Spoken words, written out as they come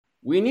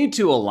We need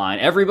to align.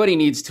 Everybody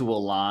needs to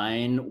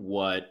align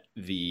what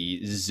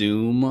the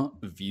Zoom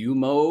view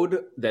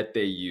mode that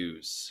they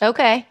use.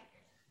 Okay.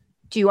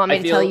 Do you want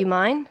me to tell you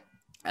mine?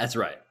 That's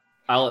right.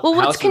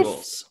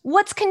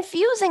 What's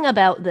confusing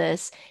about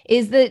this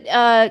is that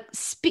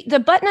the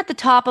button at the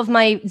top of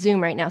my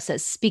Zoom right now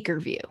says speaker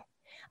view.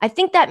 I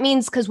think that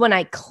means because when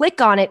I click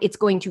on it, it's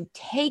going to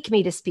take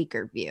me to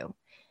speaker view.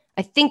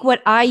 I think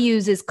what I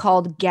use is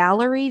called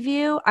gallery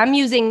view. I'm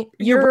using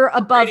you're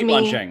above Brady me.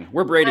 Bunching.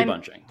 We're Brady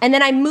bunching. And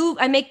then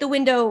I make the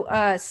window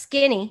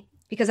skinny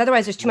because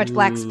otherwise there's too much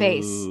black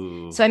space.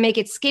 So I make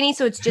it skinny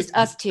so it's just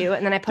us two.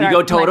 And then I put you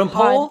go totem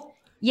pole?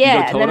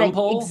 Yeah, and then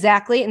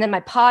exactly. And then my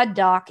pod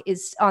dock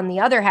is on the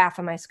other half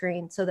of my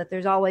screen so that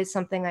there's always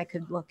something I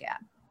could look at.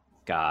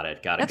 Got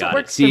it. That's what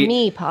works for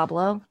me,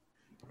 Pablo.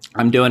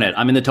 I'm doing it.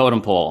 I'm in the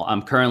totem pole.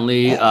 I'm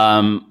currently,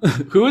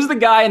 who's the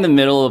guy in the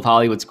middle of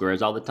Hollywood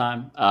Squares all the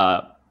time?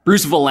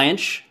 Bruce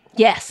Valanche.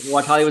 Yes. You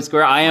watch Hollywood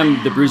Square. I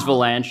am the Bruce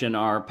Valanche in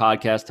our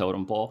podcast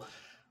totem pole.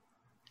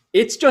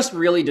 It's just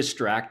really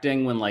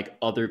distracting when like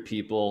other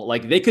people,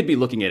 like they could be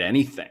looking at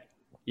anything.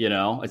 You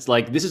know, it's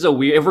like, this is if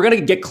we're going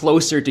to get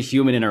closer to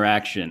human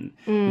interaction,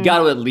 you got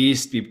to at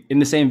least be in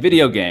the same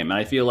video game. And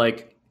I feel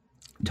like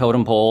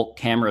totem pole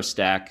camera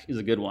stack is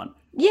a good one.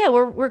 Yeah,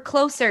 we're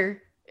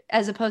closer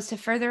as opposed to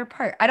further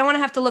apart. I don't want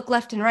to have to look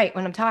left and right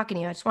when I'm talking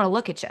to you. I just want to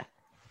look at you.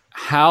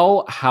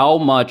 How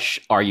much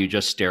are you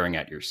just staring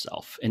at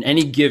yourself in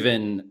any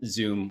given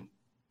Zoom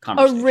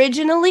conversation?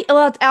 Originally,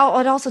 well,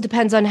 it also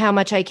depends on how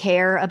much I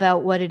care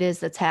about what it is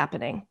that's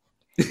happening.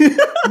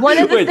 One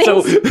of the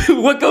things.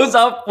 So what goes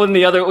up when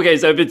the other? Okay,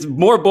 so if it's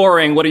more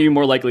boring, what are you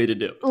more likely to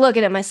do?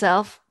 Looking at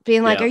myself,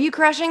 being like, "Are you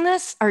crushing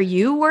this? Are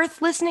you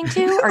worth listening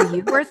to? Are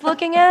you worth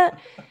looking at?"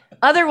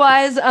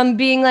 Otherwise, I'm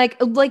being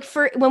like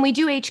for when we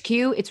do HQ,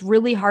 it's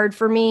really hard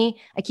for me.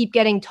 I keep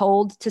getting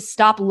told to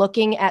stop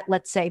looking at,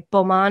 let's say,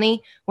 Bomani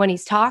when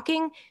he's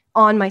talking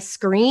on my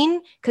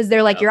screen because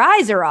they're like, your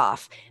eyes are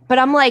off. But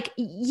I'm like,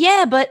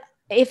 yeah, but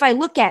if I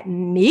look at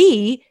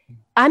me,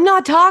 I'm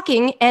not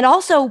talking, and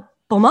also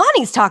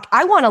Bomani's talk.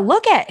 I want to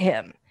look at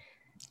him.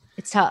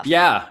 It's tough.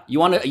 Yeah, you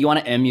want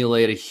to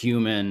emulate a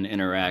human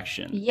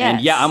interaction. Yes.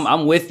 And yeah,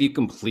 I'm with you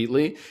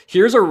completely.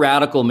 Here's a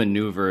radical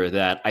maneuver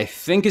that I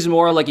think is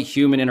more like a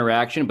human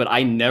interaction, but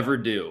I never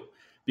do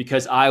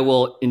because I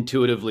will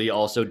intuitively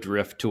also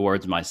drift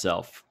towards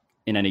myself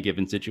in any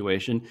given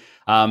situation.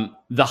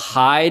 The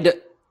hide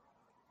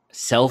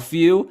self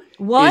view.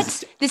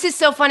 What? This is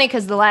so funny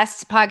because the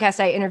last podcast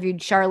I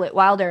interviewed Charlotte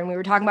Wilder and we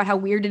were talking about how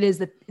weird it is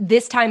that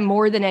this time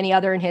more than any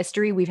other in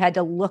history, we've had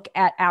to look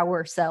at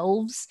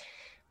ourselves,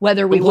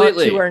 whether we want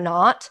to or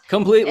not.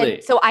 Completely.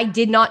 And so I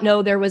did not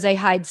know there was a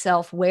hide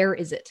self. Where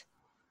is it?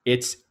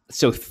 It's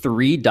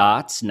 3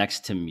 dots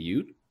next to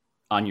mute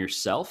on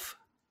yourself.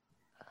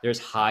 There's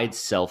hide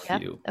self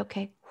view.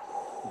 Okay.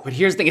 But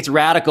here's the thing. It's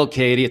radical,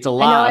 Katie. It's a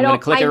lot. I'm going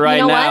to click it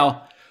right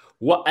now.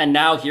 What? And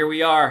now here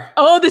we are.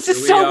 Oh, this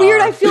is so weird.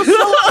 I feel so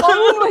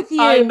alone with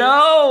you. I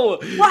know.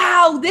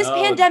 Wow. This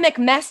pandemic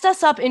messed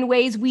us up in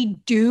ways we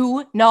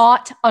do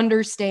not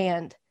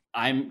understand.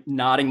 I'm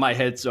nodding my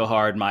head so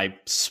hard, my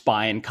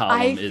spine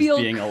column is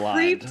being aligned.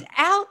 I feel creeped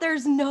out.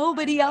 There's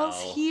nobody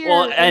else here.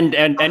 Well,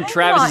 and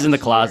Travis is in the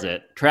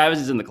closet. Travis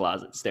is in the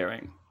closet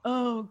staring.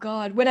 Oh,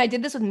 God. When I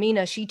did this with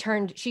Mina, she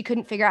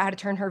couldn't figure out how to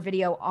turn her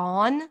video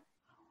on.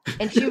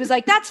 And she was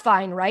like, that's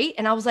fine, right?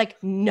 And I was like,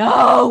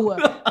 no.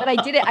 But I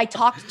did it. I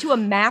talked to a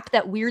map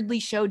that weirdly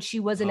showed she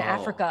was in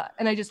Africa.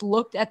 And I just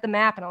looked at the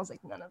map and I was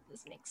like, none of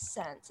this makes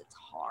sense. It's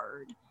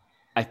hard.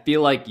 I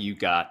feel like you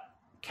got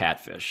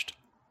catfished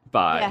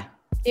by... Yeah.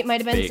 It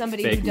might have been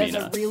somebody who does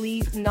Mina. A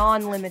really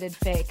non-limited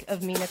fake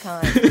of Mina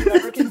Khan.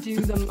 Whoever can do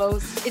the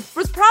most. It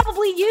was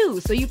probably you.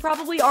 So you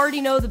probably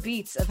already know the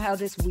beats of how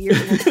this weird...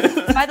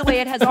 By the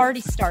way, it has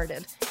already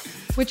started.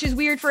 Which is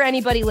weird for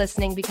anybody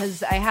listening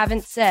because I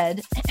haven't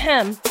said...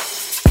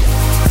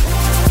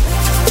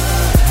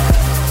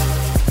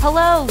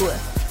 Hello,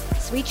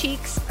 sweet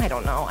cheeks. I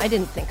don't know. I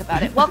didn't think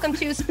about it. Welcome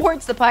to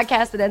Sports, the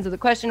podcast that ends with a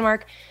question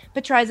mark,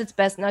 but tries its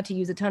best not to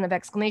use a ton of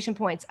exclamation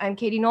points. I'm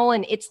Katie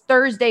Nolan. It's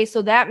Thursday,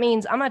 so that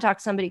means I'm going to talk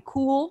to somebody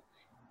cool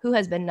who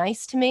has been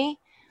nice to me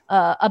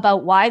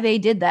about why they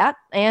did that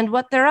and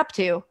what they're up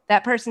to.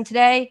 That person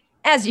today,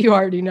 as you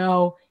already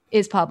know,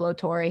 is Pablo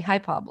Torre. Hi,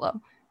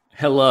 Pablo.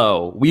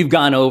 Hello. We've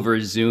gone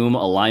over Zoom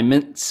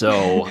alignment,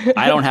 so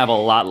I don't have a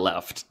lot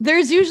left.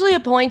 There's usually a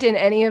point in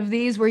any of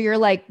these where you're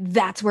like,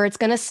 that's where it's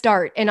going to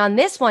start. And on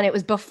this one, it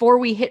was before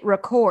we hit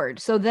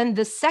record. So then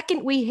the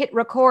second we hit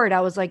record,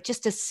 I was like,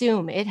 just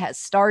assume it has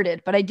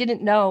started. But I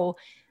didn't know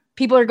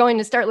people are going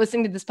to start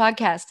listening to this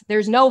podcast.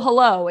 There's no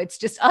hello. It's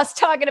just us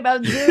talking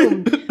about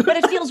Zoom. But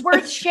it feels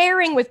worth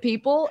sharing with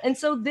people. And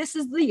so this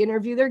is the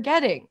interview they're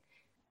getting.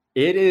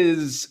 It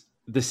is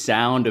the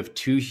sound of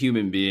two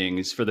human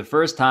beings for the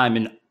first time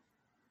in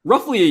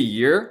roughly a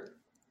year,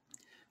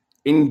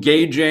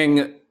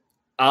 engaging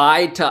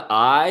eye to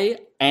eye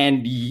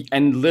and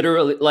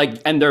literally like,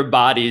 and their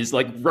bodies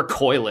like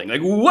recoiling like,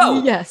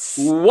 whoa, yes.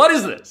 What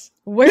is this?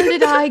 Where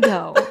did I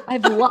go? I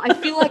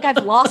feel like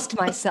I've lost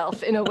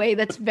myself in a way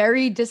that's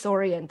very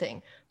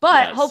disorienting.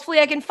 But hopefully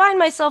I can find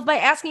myself by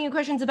asking you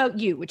questions about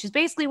you, which is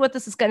basically what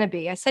this is going to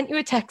be. I sent you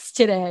a text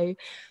today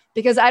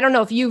because I don't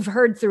know if you've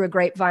heard through a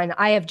grapevine.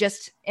 I have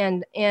just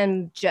and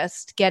am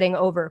just getting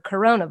over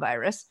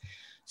coronavirus.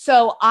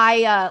 So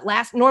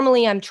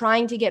normally I'm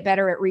trying to get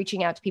better at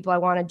reaching out to people I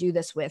want to do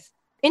this with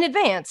in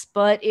advance,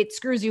 but it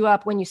screws you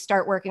up when you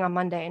start working on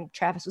Monday. And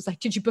Travis was like,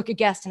 "Did you book a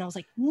guest?" And I was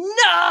like,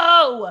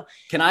 "No."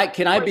 Can I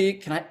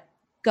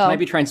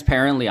be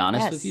transparently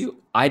honest with you?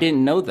 I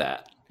didn't know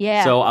that.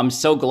 Yeah. So I'm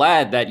so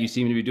glad that you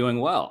seem to be doing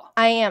well.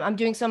 I am. I'm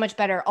doing so much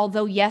better.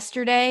 Although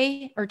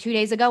yesterday or 2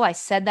 days ago, I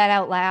said that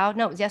out loud.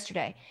 No, it was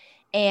yesterday.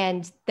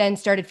 And then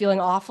started feeling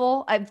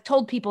awful. I've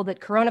told people that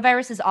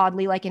coronavirus is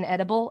oddly like an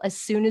edible. As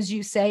soon as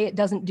you say it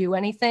doesn't do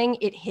anything,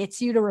 it hits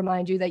you to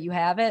remind you that you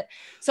have it.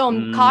 So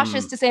I'm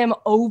cautious to say I'm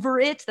over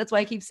it. That's why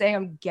I keep saying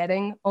I'm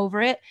getting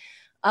over it.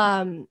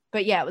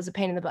 But yeah, it was a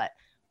pain in the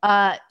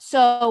butt.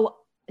 So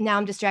now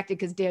I'm distracted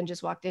because Dan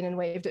just walked in and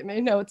waved at me.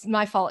 No, it's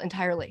my fault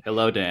entirely.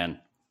 Hello, Dan.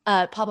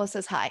 Pablo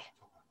says hi.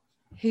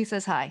 He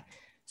says hi.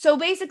 So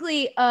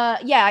basically,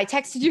 I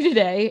texted you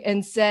today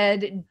and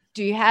said,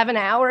 do you have an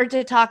hour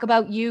to talk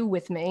about you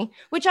with me?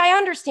 Which I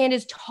understand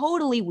is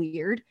totally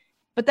weird.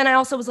 But then I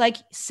also was like,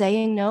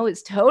 saying no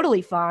is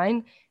totally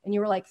fine. And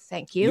you were like,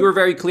 thank you. You were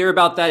very clear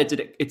about that.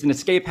 It's an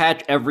escape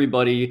hatch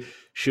everybody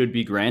should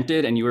be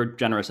granted. And you were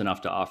generous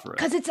enough to offer it.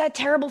 Because it's that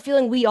terrible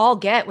feeling we all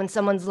get when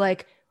someone's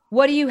like,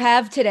 what do you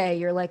have today?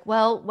 You're like,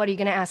 well, what are you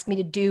going to ask me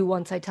to do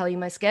once I tell you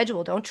my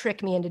schedule? Don't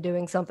trick me into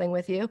doing something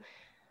with you.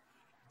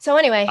 So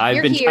anyway,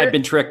 I've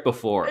been tricked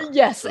before.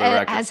 Yes,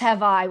 as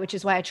have I, which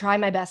is why I try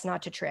my best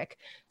not to trick.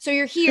 So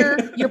you're here.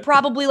 You're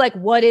probably like,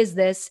 what is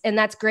this? And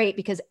that's great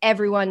because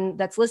everyone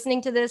that's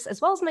listening to this,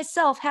 as well as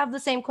myself, have the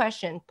same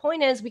question.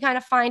 Point is, we kind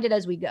of find it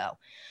as we go.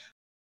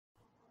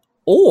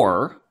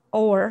 Or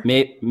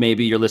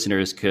maybe your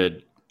listeners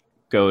could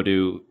go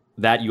to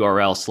that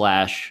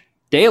URL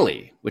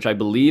 /daily, which I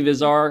believe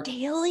is our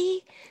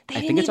daily. I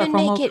think it's our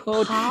promo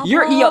code.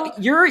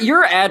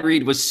 Your ad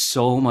read was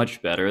so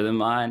much better than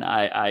mine.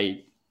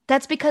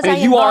 That's because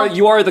you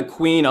are the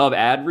queen of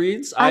ad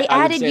reads. I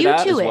added would say you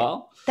that to as it.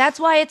 Well. That's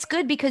why it's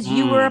good because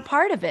you were a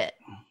part of it.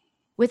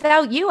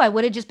 Without you, I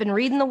would have just been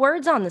reading the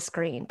words on the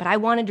screen. But I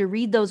wanted to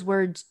read those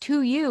words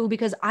to you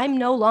because I'm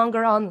no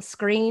longer on the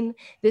screen.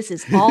 This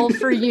is all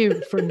for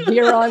you from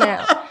here on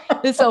out.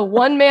 This is a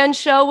one-man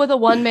show with a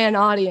one-man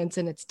audience,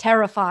 and it's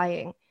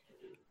terrifying.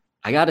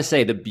 I got to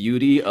say, the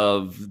beauty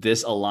of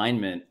this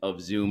alignment of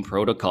Zoom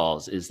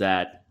protocols is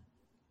that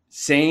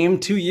same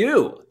to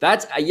you.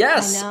 That's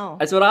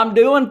that's what I'm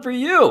doing for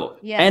you.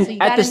 Yeah, and so you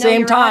at the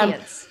same time,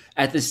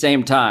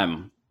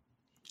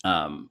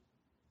 audience.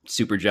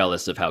 Super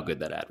jealous of how good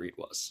that ad read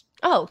was.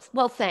 Oh,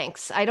 well,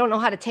 thanks. I don't know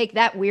how to take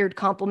that weird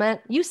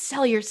compliment. You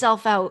sell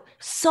yourself out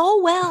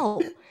so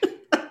well.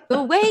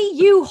 The way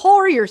you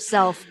whore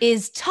yourself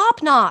is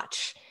top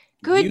notch.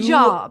 Good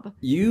job.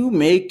 You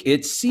make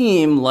it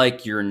seem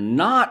like you're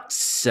not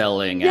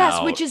selling out.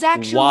 Yes, which is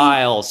actually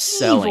while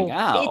selling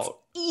out. It's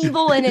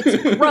evil and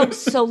it's gross.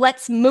 So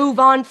let's move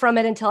on from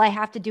it until I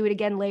have to do it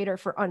again later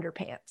for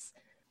underpants.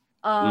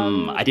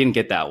 I didn't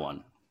get that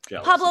one.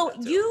 Jealous Pablo,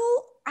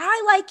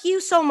 I like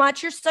you so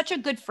much. You're such a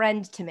good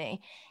friend to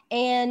me.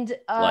 And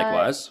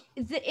likewise.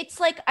 It's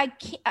like I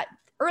can't.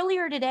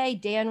 Earlier today,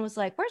 Dan was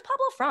like, "Where's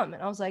Pablo from?"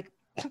 And I was like,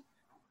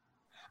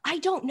 I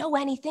don't know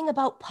anything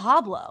about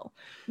Pablo,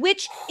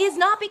 which is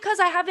not because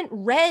I haven't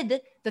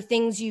read the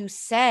things you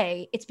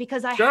say. It's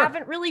because I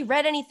haven't really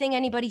read anything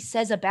anybody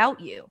says about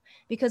you,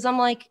 because I'm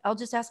like, I'll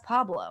just ask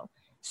Pablo.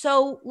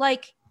 So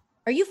like,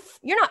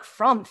 you're not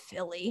from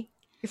Philly.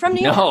 You're from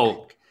New York.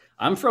 No,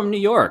 I'm from New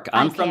York.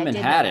 I'm from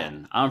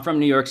Manhattan. I'm from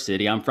New York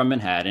City. I'm from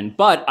Manhattan.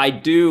 But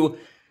I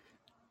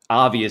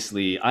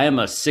am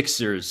a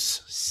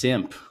Sixers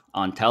simp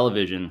on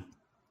television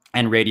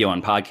and radio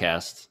and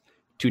podcasts.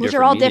 Which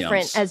are all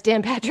different, as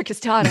Dan Patrick has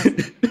taught us.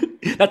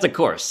 That's a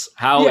course.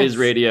 How is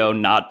radio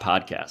not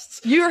podcasts?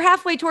 You're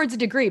halfway towards a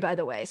degree, by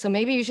the way, so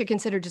maybe you should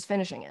consider just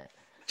finishing it.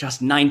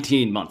 Just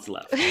 19 months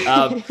left.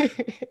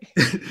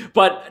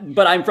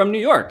 But I'm from New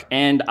York,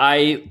 and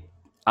I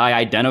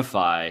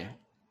identify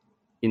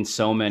in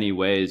so many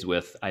ways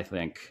with, I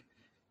think,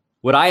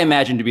 what I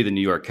imagine to be the New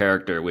York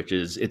character, which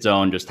is its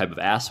own just type of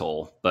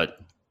asshole, but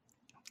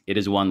it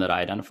is one that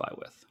I identify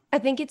with. I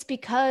think it's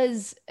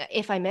because,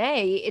 if I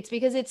may,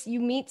 you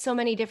meet so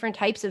many different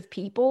types of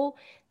people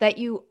that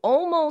you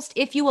almost,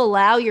 if you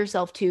allow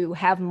yourself to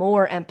have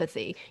more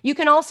empathy, you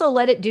can also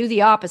let it do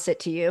the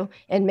opposite to you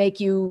and make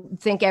you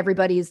think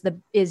everybody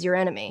is your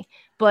enemy.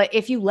 But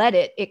if you let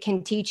it, it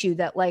can teach you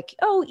that, like,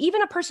 oh,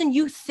 even a person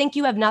you think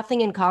you have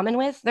nothing in common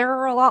with,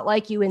 they're a lot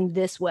like you in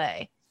this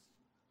way.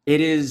 It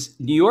is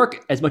New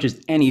York, as much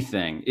as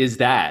anything, is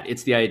that.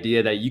 It's the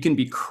idea that you can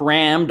be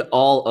crammed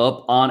all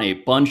up on a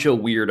bunch of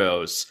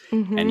weirdos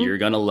and you're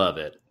going to love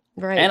it.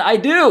 Right. And I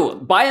do,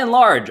 by and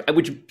large,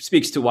 which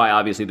speaks to why,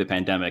 obviously, the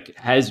pandemic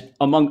has,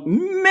 among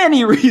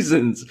many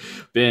reasons,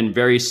 been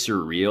very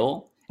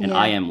surreal and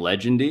I am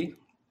legendy.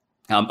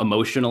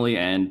 emotionally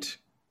and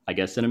I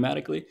guess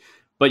cinematically.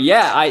 But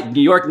yeah,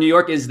 New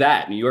York is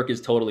that. New York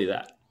is totally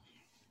that.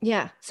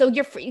 Yeah. So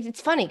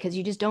it's funny because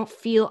you just don't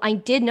feel, I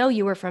did know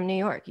you were from New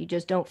York. You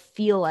just don't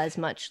feel as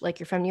much like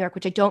you're from New York,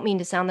 which I don't mean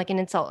to sound like an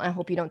insult. I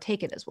hope you don't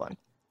take it as one.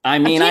 I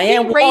mean, I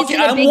am walking.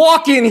 I'm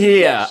walking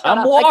here.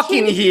 I'm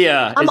walking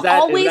here. I'm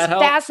always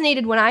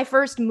fascinated when I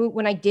first moved,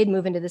 when I did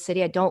move into the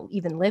city. I don't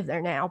even live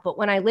there now, but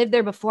when I lived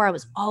there before, I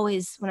was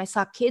always, when I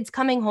saw kids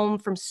coming home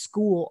from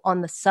school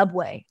on the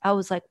subway, I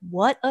was like,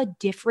 what a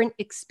different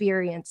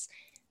experience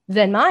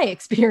than my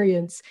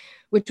experience,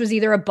 which was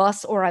either a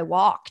bus or I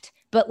walked.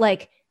 But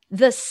like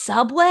the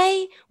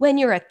subway when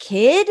you're a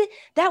kid,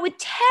 that would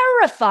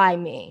terrify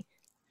me.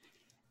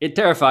 It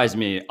terrifies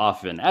me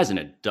often as an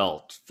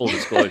adult, full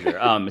disclosure,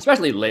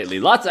 especially lately.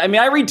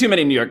 I read too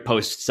many New York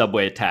Post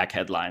subway attack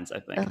headlines, I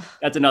think.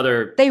 That's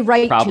another They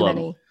write problem.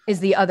 Too many is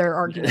the other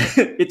argument.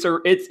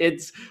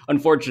 It's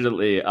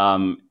unfortunately,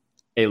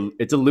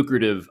 it's a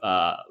lucrative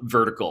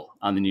vertical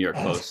on the New York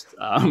Post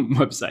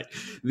website,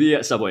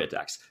 the subway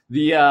attacks.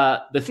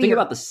 The thing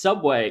about the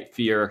subway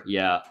fear,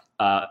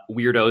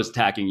 weirdos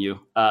attacking you.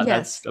 Yes.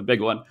 That's a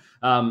big one.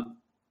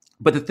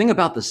 But the thing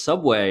about the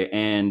subway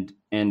and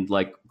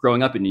like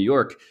growing up in New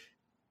York,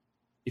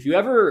 if you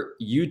ever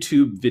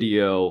YouTube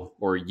video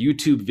or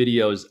YouTube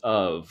videos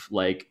of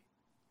like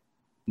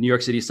New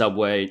York City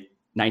subway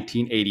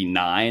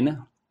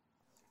 1989,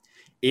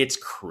 it's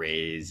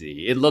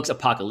crazy. It looks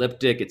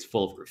apocalyptic. It's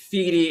full of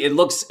graffiti. It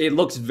looks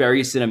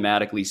very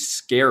cinematically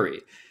scary.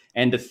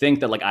 And to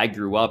think that like I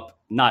grew up,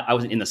 I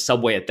wasn't in the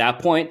subway at that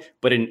point,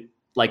 but in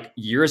like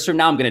years from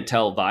now, I'm going to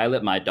tell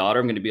Violet, my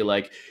daughter, I'm going to be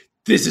like,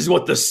 this is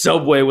what the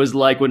subway was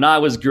like when I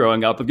was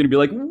growing up. I'm going to be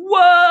like,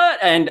 what?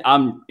 And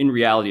I'm in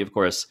reality, of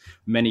course,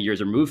 many years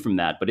removed from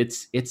that, but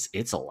it's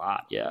a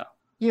lot. Yeah.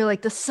 You're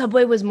like, the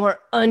subway was more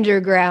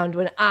underground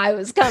when I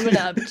was coming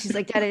up. She's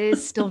like, Dad, it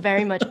is still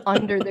very much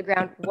under the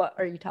ground. What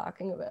are you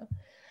talking about?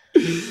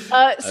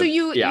 So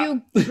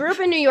you grew up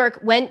in New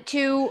York, went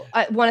to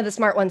one of the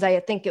smart ones. I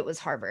think it was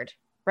Harvard,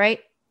 right?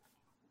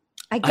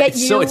 I get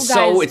your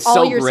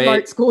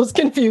smart schools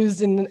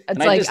confused. And it's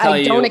like,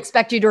 I don't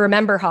expect you to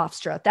remember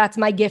Hofstra. That's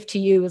my gift to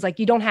you. Is like,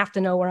 you don't have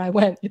to know where I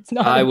went. It's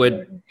not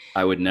important.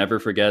 I would never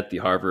forget the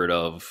Harvard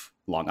of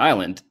Long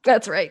Island.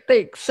 That's right.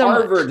 Thanks so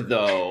Harvard, much.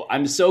 though,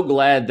 I'm so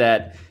glad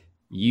that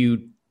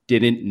you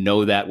didn't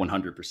know that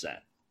 100%.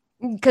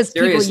 Because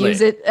people use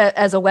it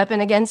as a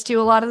weapon against you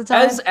a lot of the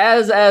time.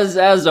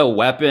 As a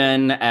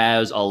weapon,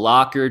 as a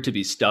locker to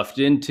be stuffed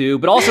into,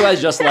 but also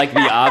as just like the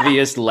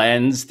obvious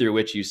lens through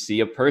which you see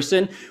a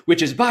person,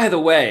 which is, by the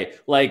way,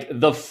 like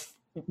the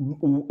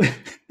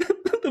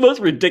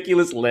most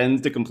ridiculous lens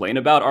to complain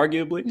about,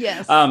 arguably.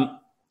 Yes. And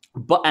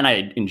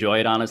I enjoy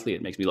it, honestly.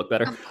 It makes me look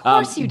better. Of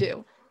course you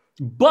do.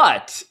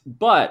 But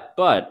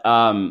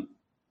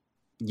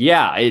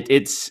yeah,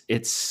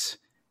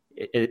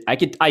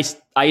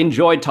 I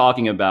enjoyed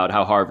talking about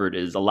how Harvard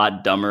is a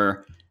lot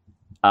dumber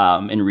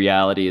in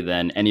reality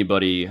than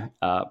anybody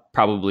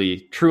probably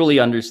truly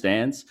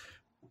understands.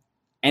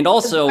 And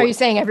also, are you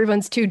saying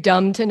everyone's too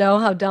dumb to know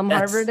how dumb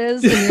Harvard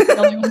is, and you're the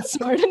only one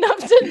smart enough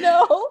to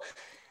know?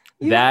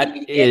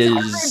 That is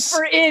Harvard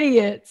for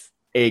idiots.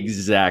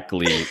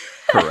 Exactly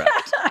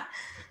correct.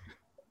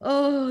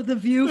 Oh, the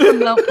view from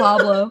Mount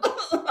Pablo.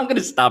 I'm going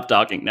to stop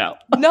talking now.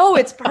 No,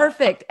 it's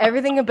perfect.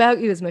 Everything about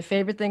you is my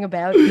favorite thing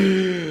about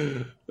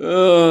you. That's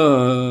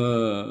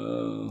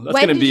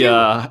going to be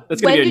a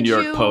New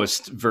York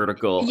Post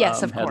vertical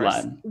of headline.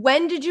 Course.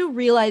 When did you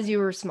realize you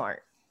were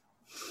smart?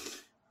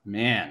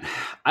 Man,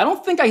 I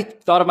don't think I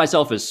thought of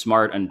myself as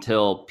smart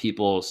until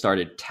people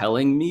started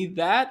telling me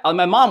that.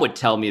 My mom would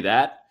tell me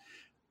that,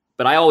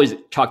 but I always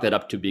chalk that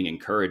up to being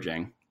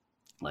encouraging.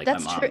 Like,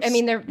 that's true. I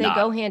mean, they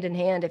go hand in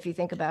hand if you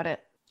think about it.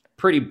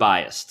 Pretty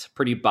biased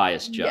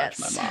judge, yes.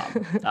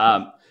 My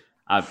mom.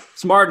 I'm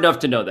smart enough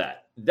to know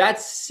that.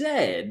 That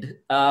said,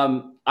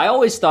 I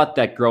always thought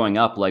that growing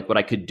up, like what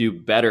I could do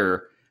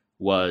better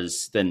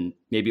was than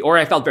maybe, or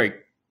I felt very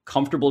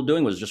comfortable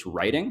doing was just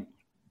writing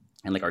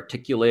and like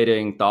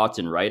articulating thoughts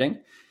in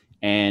writing.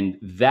 And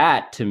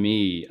that to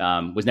me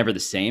was never the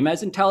same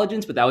as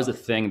intelligence, but that was the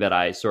thing that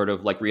I sort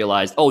of like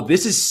realized, oh,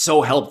 this is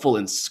so helpful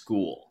in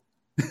school.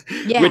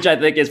 Yeah. Which I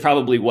think is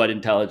probably what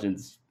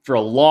intelligence for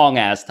a long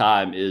ass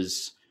time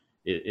is.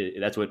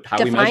 That's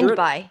how we measure it.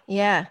 By.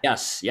 Yeah.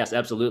 Yes,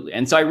 absolutely.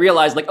 And so I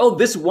realized like, oh,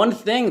 this one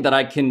thing that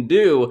I can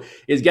do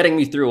is getting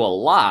me through a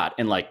lot.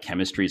 And like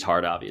chemistry is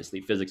hard,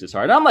 obviously. Physics is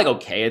hard. And I'm like,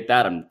 okay at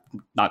that. I'm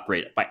not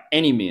great by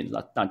any means.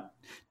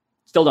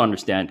 Still don't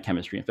understand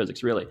chemistry and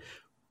physics really.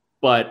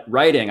 But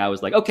writing, I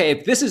was like, okay,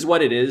 if this is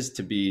what it is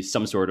to be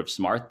some sort of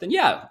smart, then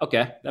yeah,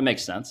 okay, that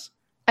makes sense.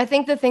 I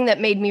think the thing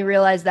that made me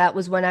realize that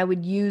was when I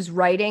would use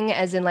writing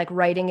as in like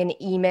writing an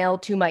email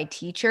to my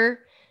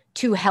teacher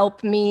to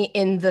help me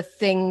in the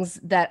things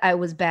that I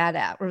was bad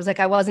at. Where it was like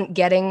I wasn't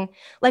getting,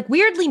 like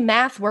weirdly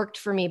math worked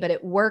for me, but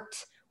it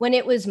worked when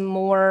it was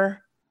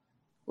more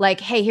like,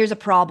 hey, here's a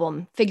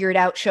problem, figure it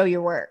out, show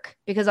your work.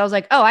 Because I was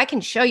like, oh, I can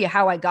show you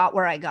how I got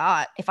where I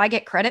got. If I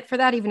get credit for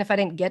that, even if I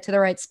didn't get to the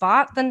right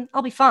spot, then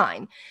I'll be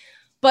fine.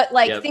 But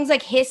like things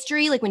like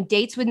history, like when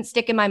dates wouldn't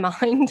stick in my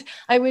mind,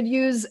 I would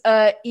use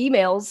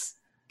emails,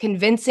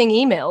 convincing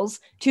emails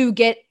to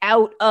get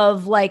out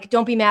of like,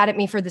 don't be mad at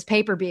me for this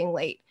paper being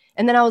late.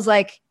 And then I was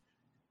like,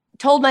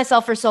 told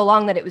myself for so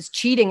long that it was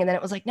cheating. And then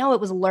it was like, no, it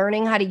was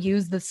learning how to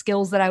use the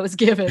skills that I was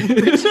given.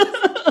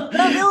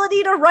 The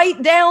ability to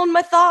write down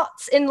my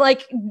thoughts and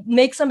like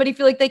make somebody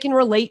feel like they can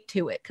relate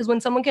to it. Because when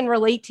someone can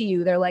relate to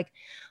you, they're like,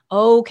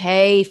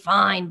 okay,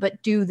 fine,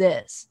 but do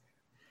this.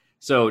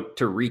 So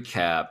to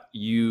recap,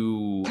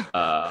 you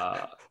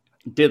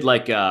did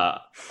like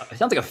it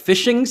sounds like a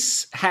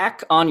phishing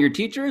hack on your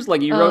teachers.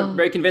 Like you wrote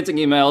very convincing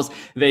emails.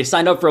 They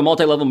signed up for a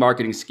multi-level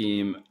marketing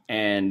scheme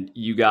and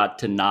you got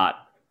to not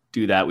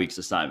do that week's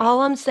assignment.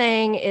 All I'm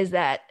saying is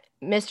that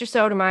Mr.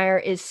 Sotomayor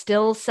is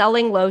still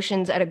selling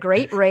lotions at a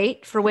great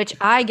rate, for which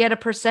I get a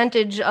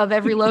percentage of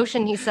every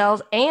lotion he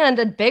sells and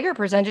a bigger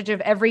percentage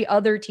of every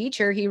other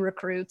teacher he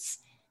recruits.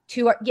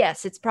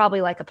 Yes, it's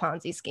probably like a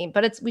Ponzi scheme,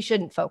 but we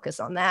shouldn't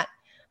focus on that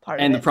part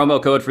of it. And the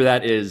promo code for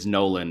that is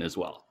Nolan as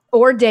well.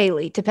 Or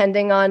Daly,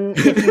 depending on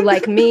if you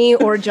like me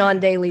or John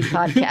Daly's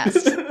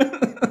podcast.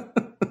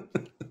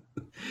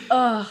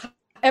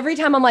 Every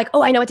time I'm like,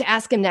 oh, I know what to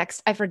ask him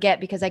next, I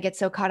forget because I get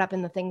so caught up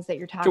in the things that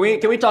you're talking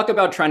about. Can we talk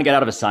about trying to get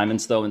out of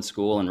assignments, though, in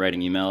school and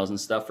writing emails and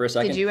stuff for a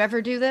second? Did you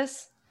ever do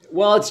this?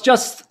 Well, it's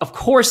just, of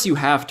course, you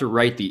have to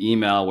write the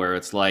email where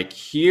it's like,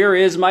 here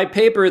is my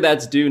paper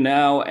that's due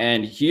now,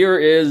 and here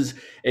is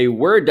a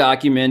Word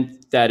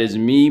document that is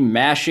me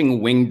mashing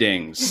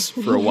wingdings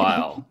for a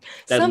while.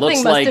 That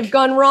Something must have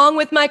gone wrong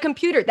with my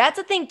computer. That's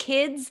the thing,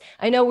 kids.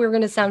 I know we're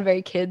going to sound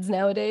very kids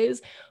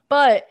nowadays,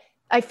 but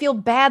I feel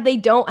bad they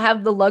don't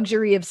have the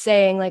luxury of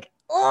saying like,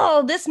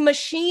 oh, this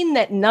machine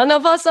that none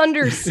of us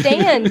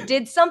understand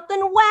did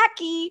something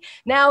wacky.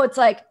 Now it's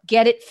like,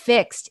 get it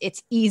fixed.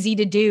 It's easy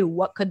to do.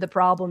 What could the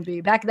problem be?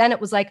 Back then it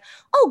was like,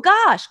 oh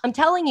gosh, I'm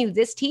telling you,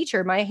 this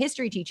teacher, my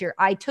history teacher,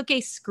 I took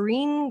a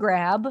screen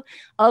grab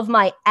of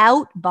my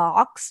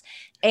outbox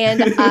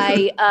and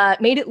I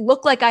made it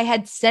look like I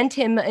had sent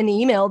him an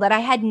email that I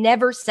had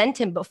never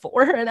sent him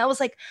before. And I was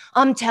like,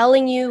 I'm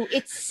telling you,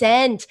 it's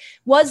sent.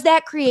 Was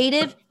that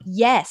creative?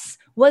 Yes.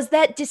 Was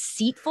that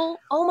deceitful?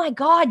 Oh my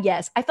God,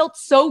 yes. I felt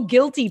so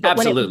guilty, but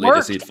Absolutely when it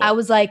worked, deceitful. I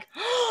was like,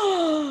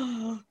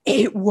 oh,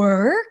 it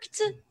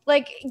worked?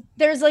 Like,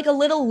 there's like a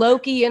little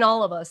Loki in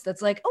all of us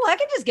that's like, oh, I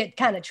can just get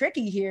kind of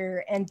tricky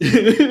here and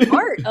be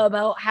smart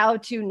about how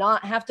to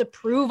not have to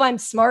prove I'm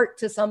smart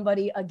to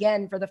somebody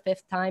again for the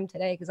 5th time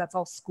today, because that's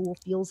all school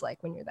feels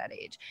like when you're that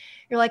age.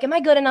 You're like, am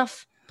I good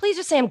enough? Please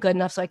just say I'm good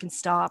enough so I can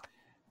stop.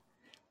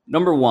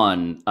 Number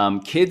one,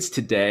 kids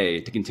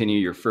today, to continue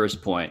your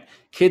first point,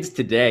 kids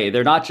today,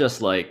 they're not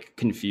just like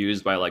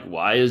confused by like,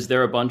 why is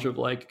there a bunch of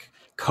like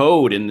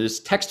code in this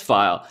text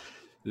file?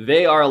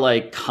 They are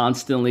like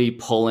constantly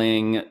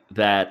pulling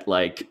that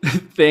like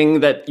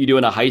thing that you do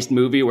in a heist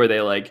movie where they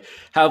like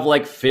have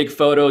like fake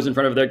photos in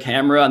front of their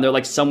camera and they're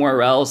like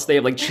somewhere else. They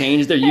have like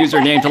changed their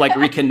username to like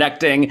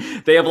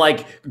reconnecting. They have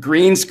like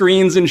green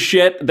screens and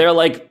shit. They're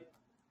like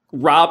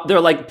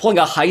they're like pulling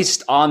a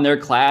heist on their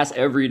class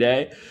every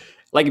day.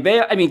 Like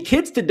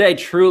kids today,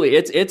 truly,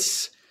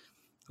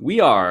 we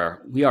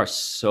are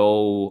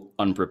so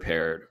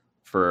unprepared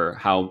for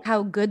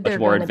how good much they're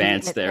more gonna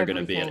advanced be they're going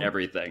to be at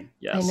everything.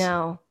 Yes, I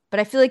know, but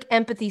I feel like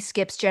empathy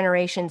skips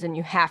generations, and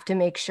you have to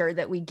make sure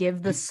that we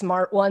give the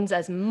smart ones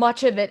as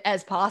much of it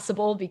as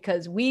possible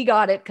because we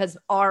got it because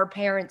our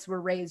parents were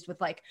raised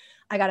with like,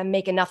 I got to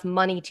make enough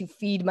money to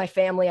feed my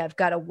family. I've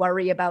got to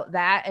worry about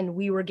that, and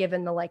we were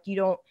given the like,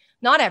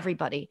 not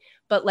everybody,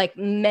 but like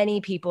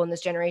many people in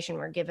this generation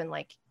were given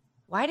like,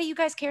 why do you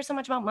guys care so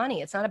much about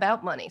money? It's not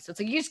about money. So it's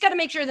like, you just got to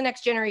make sure the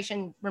next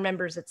generation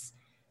remembers it's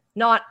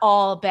not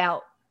all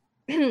about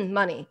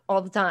money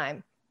all the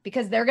time,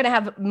 because they're going to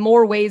have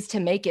more ways to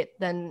make it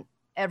than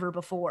ever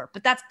before.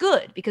 But that's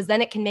good because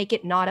then it can make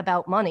it not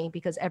about money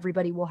because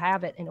everybody will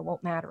have it and it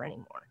won't matter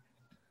anymore.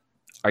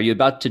 Are you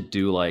about to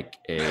do like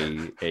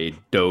a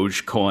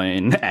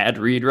Dogecoin ad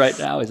read right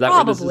now? Is that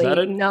Probably. What this is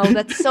headed? No,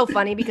 that's so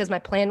funny because my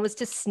plan was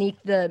to sneak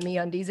the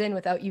MeUndies in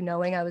without you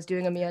knowing I was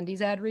doing a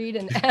MeUndies ad read,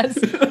 and as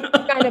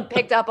kind of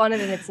picked up on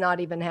it, and it's not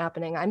even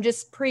happening. I'm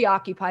just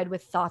preoccupied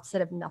with thoughts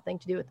that have nothing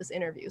to do with this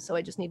interview, so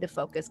I just need to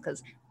focus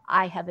because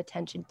I have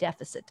attention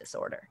deficit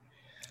disorder.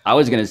 I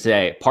was going to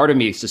say, part of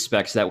me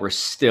suspects that we're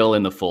still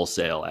in the Full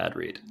Sail ad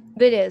read.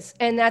 It is.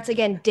 And that's,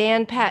 again,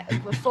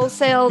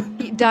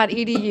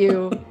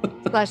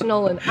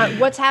 fullsail.edu/Nolan.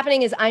 What's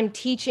happening is I'm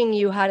teaching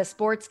you how to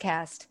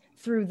sportscast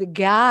through the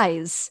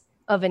guise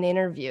of an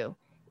interview.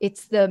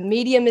 It's the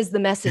medium is the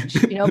message.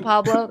 You know,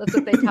 Pablo? That's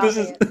what they taught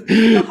me at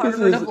the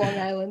Harvard of Long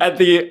Island. At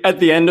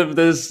the end of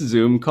this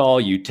Zoom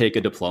call, you take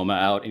a diploma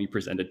out and you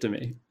present it to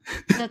me.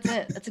 That's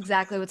it. That's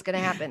exactly what's going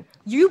to happen.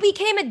 You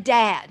became a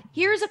dad.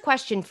 Here's a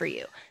question for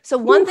you. So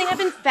one thing I've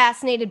been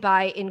fascinated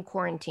by in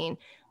quarantine,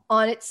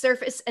 on its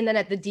surface and then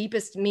at the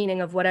deepest meaning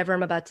of whatever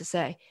I'm about to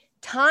say,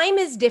 time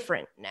is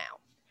different now.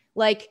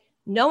 Like,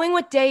 knowing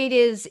what day it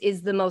is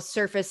the most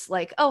surface,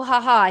 like, oh,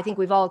 haha, I think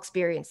we've all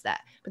experienced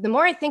that. But the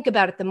more I think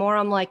about it, the more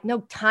I'm like,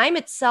 no, time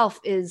itself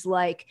is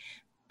like,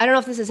 I don't know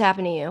if this has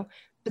happened to you,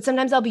 but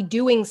sometimes I'll be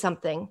doing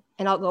something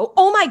and I'll go,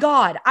 oh my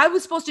God, I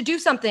was supposed to do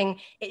something.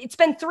 It's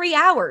been 3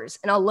 hours.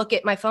 And I'll look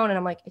at my phone and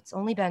I'm like, it's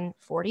only been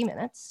 40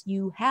 minutes.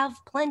 You have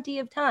plenty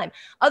of time.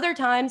 Other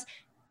times,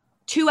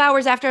 2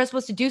 hours after I was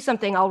supposed to do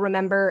something, I'll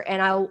remember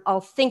and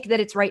I'll think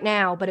that it's right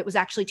now, but it was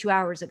actually 2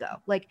 hours ago.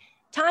 Like,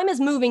 time is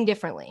moving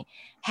differently.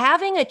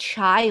 Having a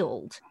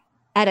child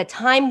at a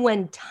time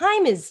when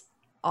time is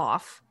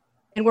off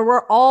and where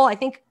we're all, I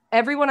think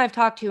everyone I've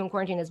talked to in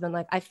quarantine has been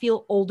like, I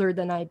feel older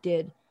than I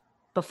did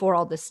before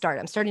all this started.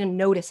 I'm starting to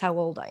notice how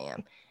old I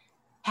am.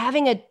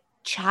 Having a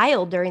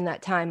child during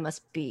that time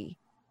must be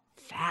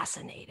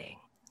fascinating.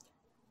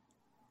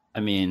 I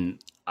mean,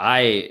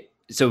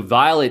 so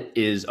Violet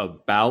is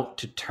about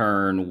to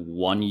turn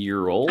 1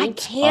 year old on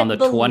the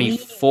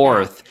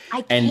 24th.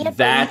 I can't believe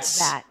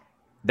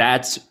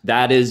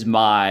that is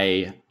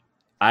my,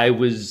 I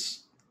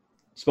was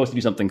supposed to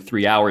do something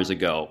 3 hours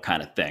ago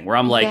kind of thing where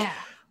I'm like,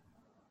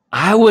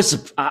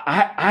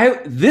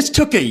 this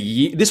took a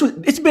year.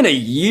 It's been a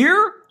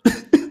year.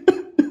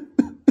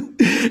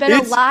 It's been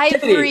alive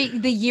for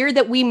the year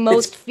that we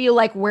most feel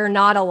like we're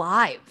not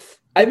alive.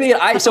 I mean,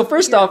 so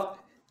first off,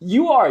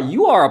 you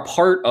are a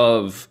part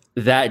of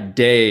that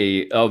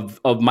day of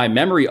my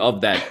memory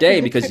of that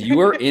day because you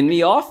were in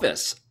the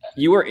office.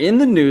 You were in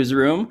the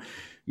newsroom,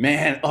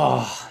 man.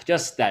 Oh,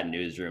 just that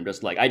newsroom.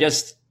 Just like I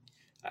just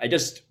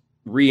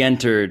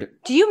re-entered.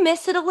 Do you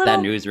miss it a little?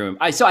 That newsroom.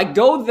 I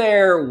go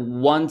there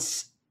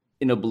once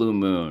in a blue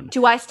moon.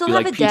 Do I still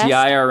have a desk?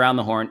 PTI around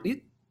the horn.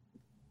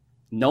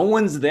 No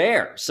one's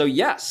there. So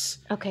yes.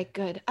 Okay,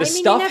 good. The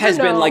stuff has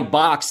been like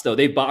boxed though.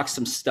 They boxed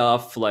some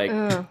stuff like.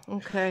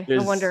 Okay. I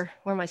wonder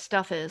where my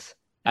stuff is.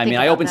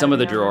 I opened some of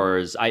the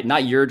drawers.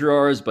 Not your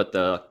drawers, but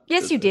the.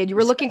 Yes, you did. You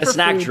were looking for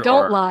snack food. drawer.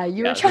 Don't lie.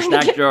 You were trying to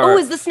get. Drawer. Oh,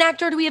 is the snack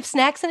drawer? Do we have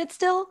snacks in it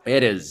still?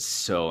 It is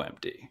so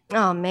empty.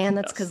 Oh man,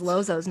 that's because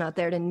Lozo's not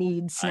there to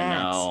need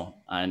snacks.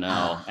 I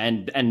know.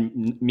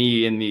 And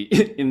me in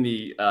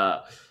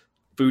the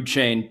food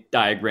chain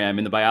diagram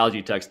in the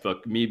biology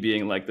textbook, me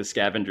being like the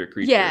scavenger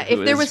creature. Yeah,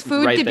 if there was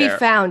food to be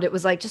found, it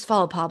was like, just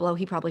follow Pablo.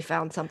 He probably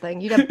found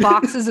something. You'd have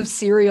boxes of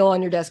cereal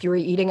on your desk. You were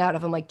eating out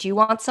of them. Like, do you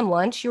want some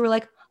lunch? You were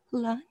like,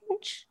 lunch?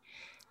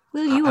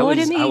 Will you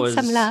order me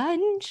some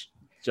lunch?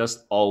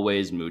 Just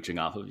always mooching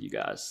off of you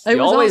guys. The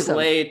always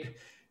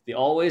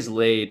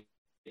late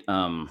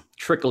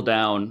trickle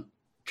down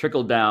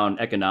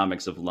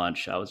economics of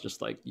lunch. I was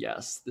just like,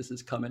 yes, this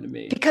is coming to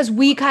me. Because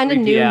we kind of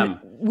knew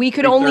we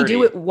could only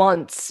do it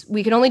once.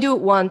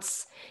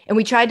 And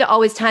we tried to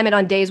always time it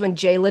on days when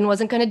Jalen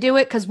wasn't going to do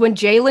it. Because when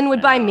Jalen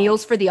would buy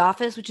meals for the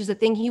office, which is a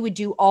thing he would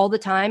do all the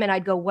time, and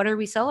I'd go, what are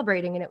we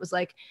celebrating? And it was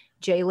like,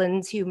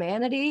 Jalen's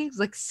humanity. It's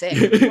like, sick.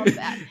 I love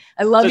that.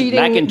 I love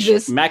eating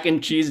mac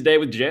and cheese day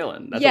with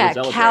Jalen. Yeah,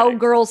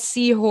 cowgirl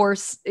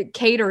seahorse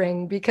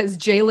catering because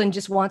Jalen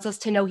just wants us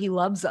to know he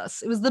loves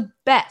us. It was the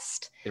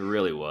best. It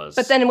really was.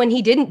 But then when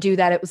he didn't do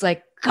that, it was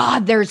like,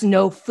 God, there's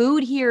no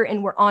food here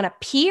and we're on a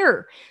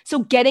pier. So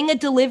getting a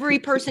delivery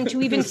person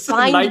to even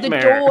find the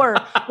door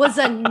was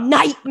a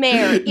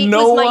nightmare. It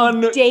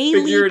was my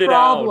daily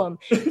problem.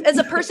 As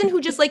a person who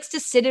just likes to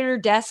sit at her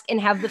desk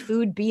and have the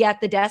food be at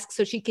the desk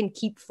so she can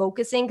keep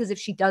focusing, because if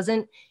she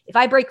doesn't, if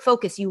I break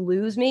focus, you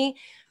lose me.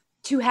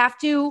 To have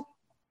to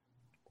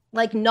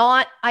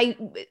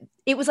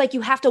it was like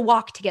you have to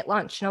walk to get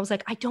lunch. And I was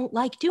like, I don't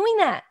like doing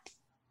that.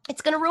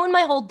 It's going to ruin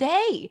my whole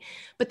day.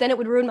 But then it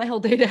would ruin my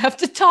whole day to have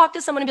to talk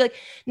to someone and be like,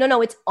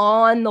 no, it's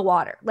on the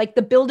water. Like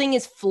the building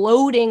is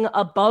floating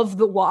above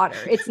the water.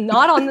 It's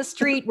not on the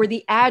street where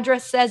the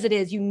address says it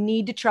is. You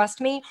need to trust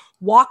me.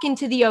 Walk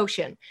into the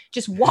ocean.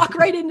 Just walk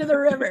right into the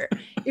river.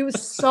 It was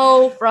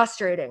so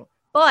frustrating.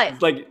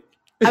 But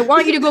I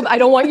want you to go. I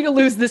don't want you to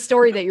lose the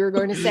story that you were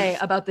going to say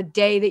about the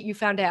day that you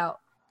found out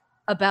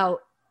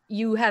about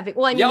you having,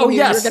 well, I knew you were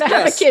going to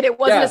have a kid. It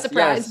wasn't a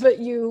surprise, but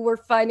you were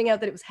finding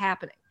out that it was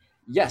happening.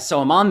 Yes, so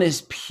I'm on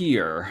this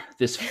pier,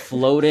 this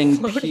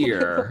floating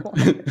pier.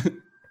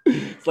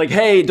 It's like,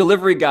 hey,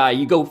 delivery guy,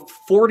 you go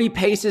 40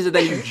 paces and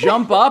then you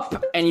jump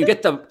up and you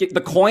get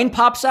the coin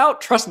pops out.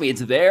 Trust me,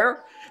 it's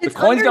there. It's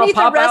underneath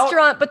the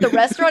restaurant, but the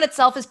restaurant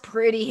itself is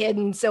pretty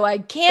hidden, so I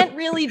can't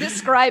really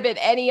describe it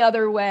any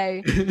other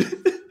way.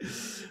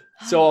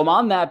 So I'm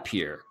on that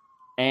pier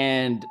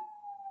and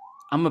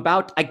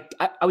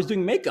I was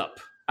doing makeup.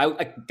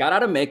 I got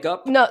out of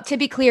makeup. No, to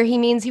be clear, he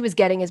means he was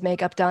getting his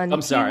makeup done.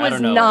 I'm sorry, he was I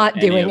don't know not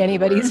doing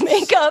anybody's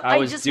makeup.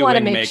 I just want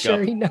to make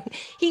sure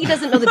he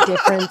doesn't know the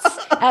difference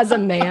as a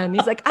man.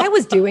 He's like, I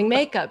was doing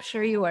makeup.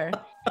 Sure you were.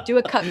 Do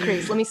a cut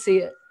crease. Let me see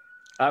it.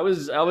 I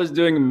was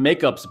doing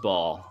makeup's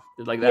ball.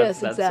 Like that.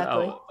 Yes,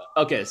 exactly.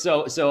 Okay,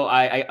 so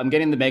I'm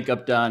getting the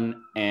makeup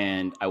done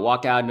and I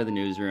walk out into the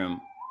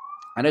newsroom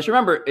and I just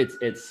remember it's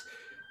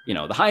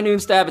the high noon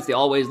staff, it's the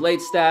always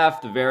late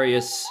staff, the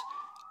various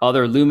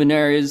other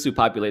luminaries who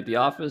populate the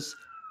office.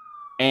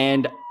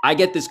 And I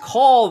get this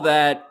call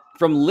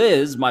from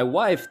Liz, my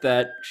wife,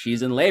 that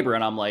she's in labor.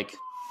 And I'm like,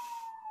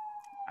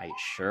 are you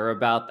sure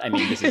about that? I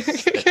mean, this is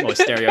the most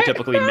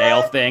stereotypically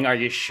male thing. Are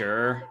you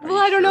sure? Well,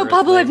 I don't know,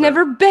 Pablo. I've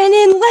never been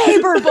in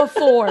labor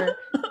before.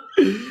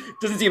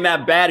 doesn't seem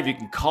that bad if you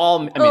can call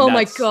me. I mean, oh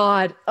my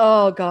God.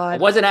 Oh God. I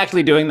wasn't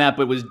actually doing that,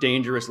 but was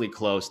dangerously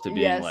close to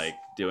being like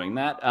doing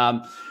that.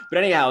 But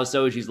anyhow,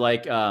 so she's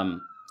like,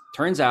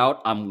 turns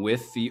out I'm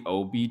with the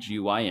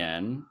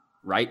OBGYN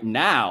right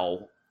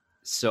now.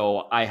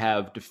 So I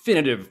have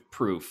definitive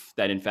proof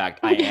that in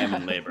fact I am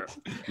in labor.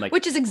 Like,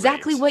 which is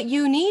exactly what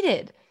you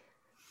needed.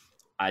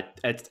 I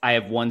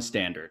have one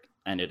standard,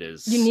 and it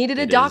is you needed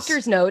a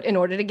doctor's note in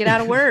order to get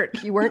out of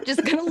work. You weren't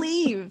just gonna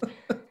leave.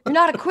 You're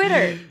not a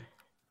quitter.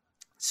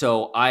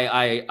 So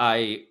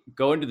I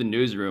go into the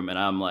newsroom and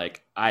I'm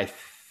like, I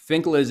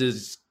think Liz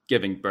is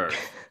giving birth,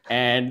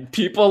 and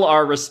people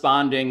are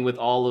responding with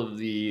all of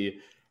the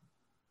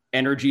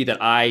energy that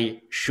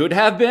I should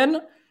have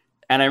been.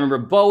 And I remember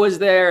Bo was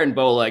there, and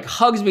Bo like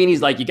hugs me, and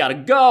he's like, "You gotta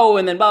go,"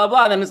 and then blah blah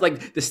blah. And then it's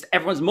like this,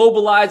 everyone's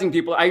mobilizing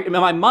people. In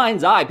my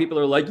mind's eye, people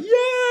are like,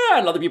 "Yeah,"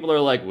 and other people are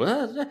like,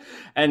 "What?"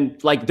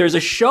 And like, there's a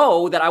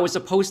show that I was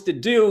supposed to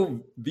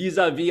do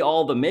vis-a-vis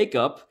all the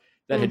makeup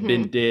that had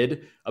been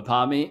did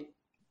upon me,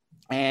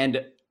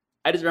 and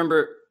I just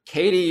remember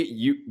Katie,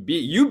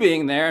 you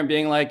being there and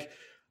being like,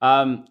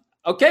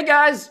 "Okay,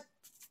 guys,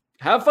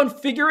 have fun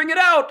figuring it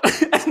out."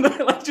 And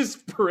then I like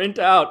just print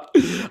out.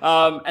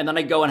 And then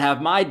I go and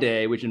have my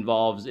day, which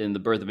involves in the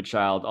birth of a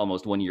child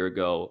almost 1 year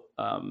ago,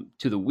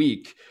 to the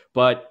week.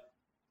 But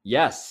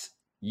yes,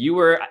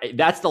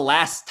 that's the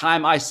last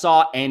time I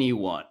saw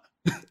anyone.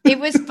 It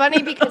was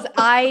funny because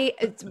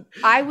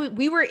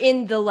we were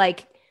in the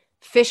like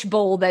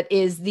fishbowl that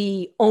is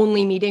the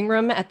only meeting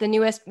room at the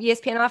new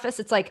ESPN office.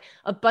 It's like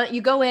you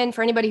go in,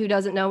 for anybody who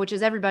doesn't know, which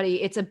is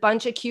everybody, it's a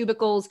bunch of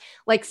cubicles,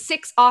 like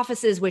 6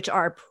 offices, which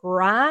are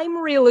prime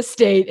real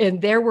estate.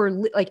 And there were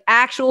like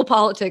actual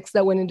politics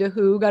that went into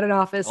who got an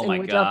office and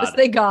which office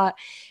they got.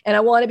 And I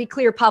want to be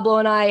clear, Pablo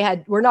and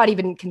I were not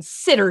even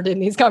considered in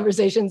these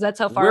conversations. That's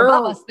how far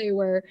above us they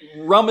were.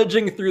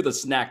 Rummaging through the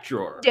snack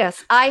drawer.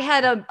 Yes. I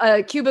had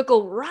a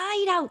cubicle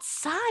right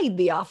outside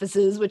the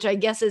offices, which I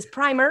guess is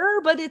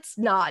primer, but it's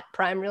not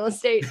prime real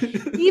estate.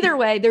 Either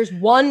way, there's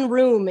one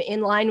room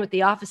in line with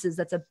the offices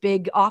that's a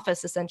big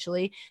office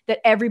essentially that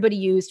everybody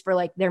used for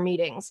like their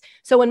meetings.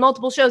 So when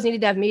multiple shows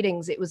needed to have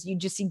meetings, you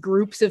just see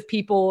groups of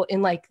people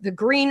in like the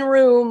green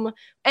room,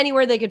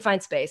 anywhere they could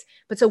find space.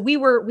 But so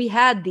we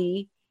had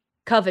the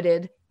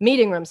coveted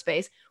meeting room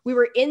space. We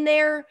were in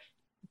there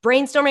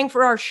brainstorming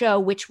for our show,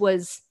 which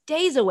was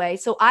days away.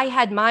 So I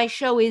had my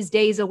show is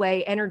days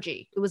away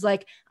energy. It was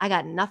like, I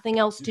got nothing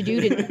else to do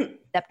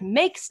except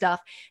make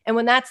stuff. And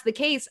when that's the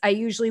case, I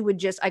usually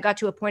I got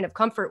to a point of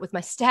comfort with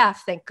my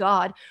staff, thank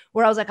God,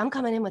 where I was like, I'm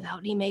coming in without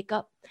any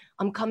makeup.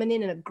 I'm coming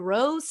in a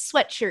gross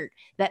sweatshirt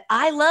that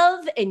I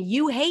love and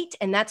you hate.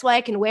 And that's why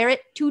I can wear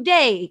it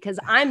today, because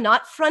I'm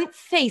not front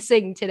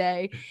facing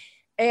today.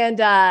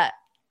 And,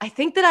 I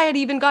think that I had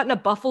even gotten a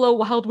Buffalo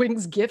Wild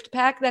Wings gift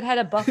pack that had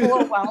a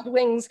Buffalo Wild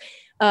Wings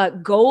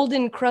gold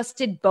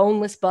encrusted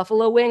boneless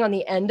buffalo wing on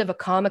the end of a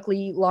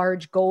comically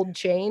large gold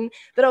chain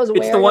that I was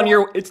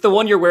wearing. It's the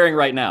one you're wearing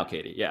right now,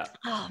 Katie. Yeah.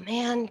 Oh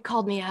man,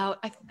 called me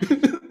out.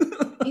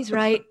 He's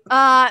right.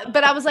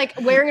 But I was like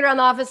wearing it around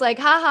the office, like,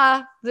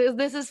 haha,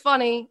 this is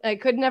funny. I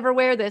could never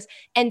wear this.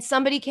 And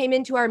somebody came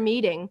into our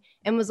meeting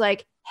and was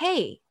like,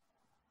 hey,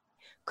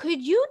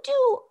 could you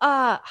do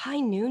high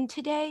noon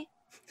today?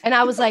 And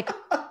I was like,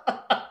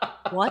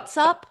 what's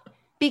up?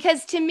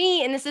 Because to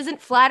me, and this isn't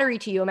flattery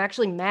to you, I'm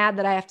actually mad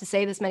that I have to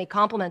say this many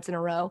compliments in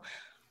a row.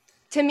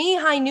 To me,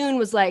 High Noon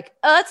was like,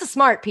 oh, it's a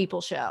smart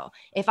people show.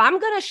 If I'm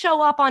going to show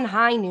up on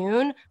High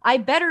Noon, I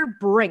better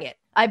bring it.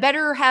 I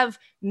better have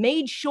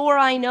made sure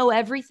I know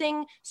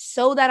everything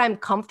so that I'm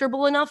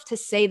comfortable enough to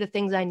say the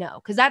things I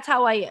know. Because that's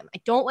how I am. I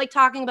don't like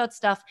talking about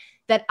stuff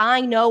that I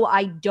know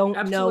I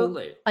don't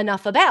know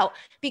enough about,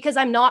 because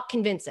I'm not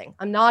convincing.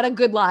 I'm not a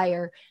good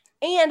liar.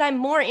 And I'm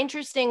more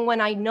interesting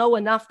when I know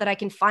enough that I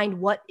can find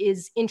what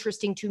is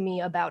interesting to me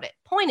about it.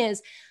 Point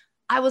is,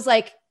 I was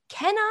like,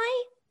 can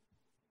I?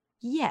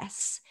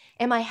 Yes.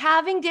 Am I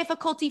having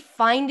difficulty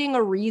finding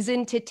a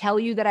reason to tell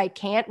you that I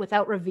can't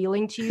without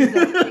revealing to you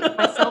that I make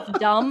myself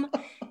dumb?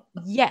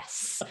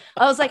 Yes.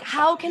 I was like,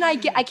 how can I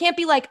can't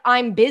be like,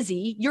 I'm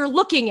busy. You're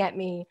looking at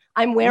me.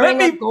 I'm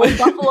wearing a gold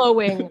buffalo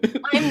wing.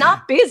 I'm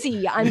not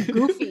busy. I'm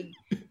goofy.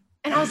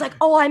 And I was like,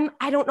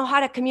 I don't know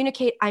how to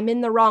communicate. I'm in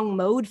the wrong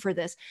mode for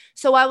this.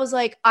 So I was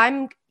like,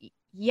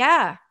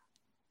 yeah.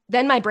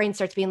 Then my brain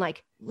starts being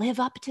like, live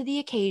up to the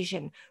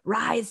occasion,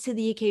 rise to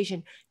the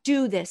occasion,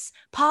 do this.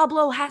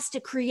 Pablo has to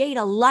create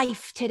a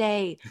life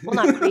today. Well,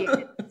 not create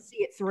it, see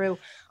it through.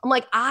 I'm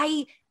like,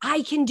 I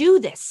can do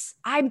this.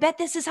 I bet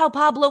this is how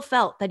Pablo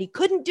felt, that he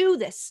couldn't do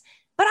this,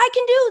 but I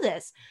can do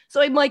this.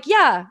 So I'm like,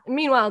 yeah. And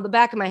meanwhile, the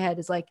back of my head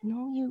is like,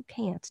 no, you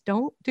can't.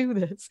 Don't do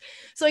this.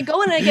 So I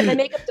go in and I get my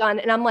makeup done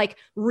and I'm like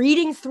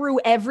reading through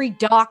every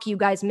doc you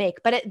guys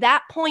make. But at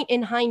that point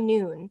in High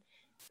Noon,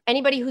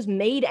 anybody who's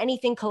made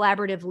anything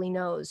collaboratively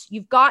knows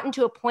you've gotten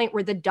to a point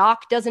where the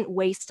doc doesn't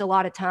waste a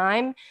lot of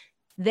time.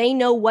 they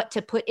know what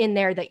to put in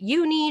there that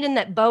you need and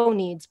that Bo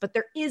needs, but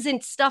there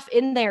isn't stuff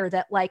in there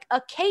that like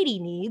a Katie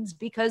needs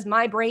because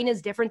my brain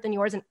is different than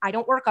yours and I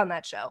don't work on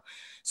that show.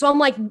 So I'm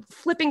like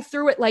flipping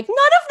through it like, none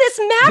of this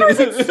matters.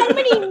 It's so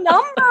many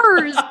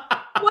numbers.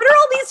 What are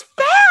all these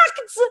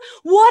facts?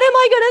 What am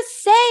I going to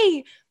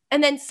say?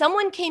 And then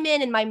someone came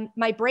in and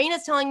my brain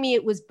is telling me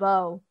it was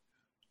Bo,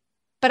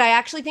 but I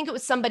actually think it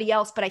was somebody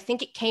else, but I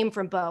think it came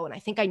from Bo. And I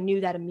think I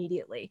knew that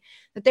immediately,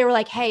 that they were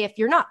like, hey, if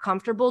you're not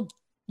comfortable,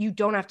 you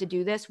don't have to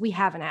do this. We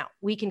have an out.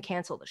 We can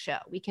cancel the show.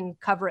 We can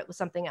cover it with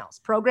something else.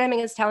 Programming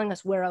is telling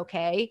us we're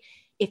okay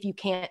if you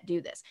can't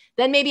do this.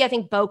 Then maybe I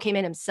think Bo came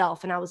in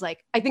himself and I was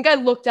like, I think I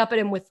looked up at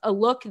him with a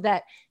look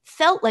that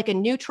felt like a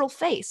neutral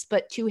face,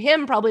 but to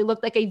him probably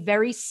looked like a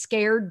very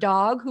scared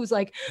dog who's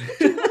like,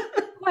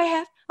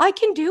 I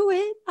can do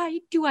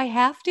it. Do I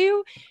have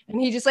to?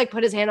 And he just like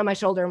put his hand on my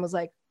shoulder and was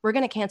like, we're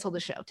going to cancel the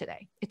show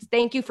today.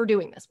 Thank you for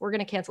doing this. We're going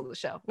to cancel the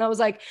show. And I was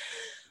like,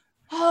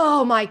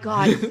 oh my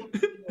God.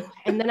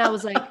 And then I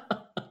was like,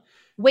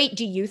 wait,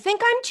 do you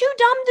think I'm too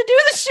dumb to do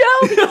the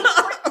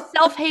show?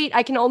 Self-hate,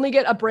 I can only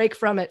get a break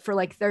from it for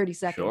like 30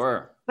 seconds.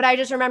 Sure. But I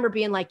just remember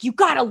being like, you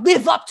got to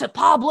live up to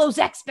Pablo's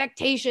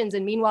expectations.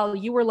 And meanwhile,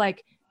 you were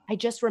like, I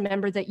just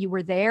remembered that you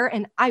were there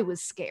and I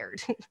was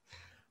scared.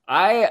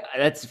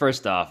 That's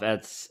first off,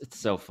 it's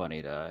so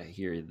funny to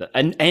hear that.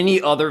 And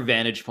any other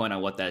vantage point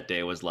on what that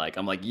day was like.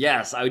 I'm like,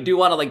 yes, I do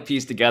want to like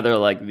piece together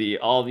like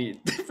all the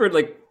different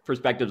like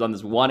perspectives on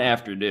this one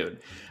afternoon.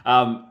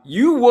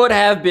 You would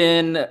have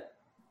been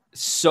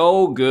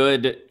so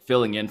good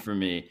filling in for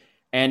me,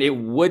 and it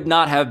would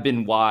not have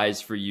been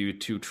wise for you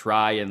to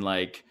try and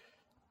like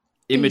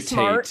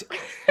imitate.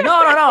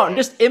 No,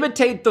 just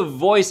imitate the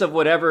voice of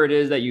whatever it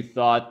is that you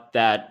thought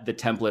that the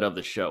template of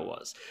the show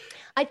was.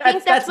 I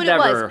think that's what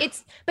never... it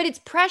was. It's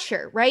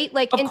pressure, right?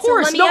 Like, of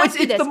course, so let me ask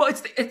you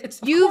this.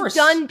 You've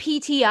done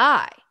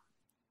PTI.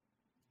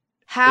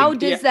 How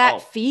does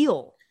that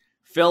feel?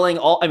 Filling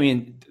all, I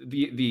mean,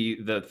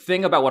 the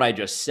thing about what I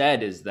just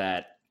said is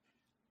that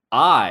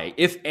I,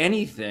 if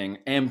anything,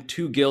 am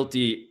too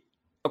guilty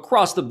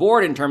across the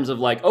board in terms of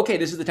like, okay,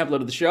 this is the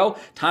template of the show.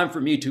 Time for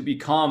me to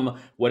become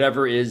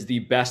whatever is the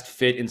best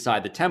fit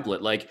inside the template.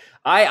 Like,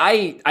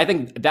 I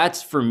think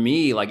that's for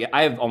me. Like,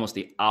 I have almost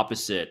the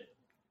opposite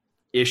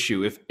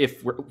issue.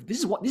 If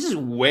this is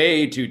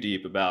way too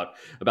deep about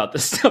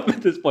this stuff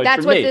at this point.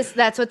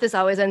 That's what this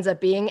always ends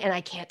up being, and I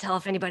can't tell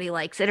if anybody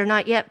likes it or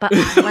not yet, but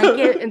I like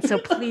it, and so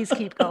please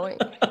keep going.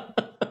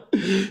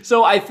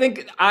 So I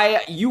think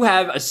you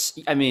have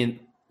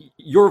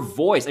your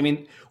voice. I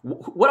mean,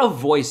 what a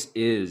voice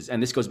is,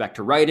 and this goes back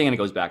to writing, and it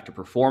goes back to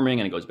performing,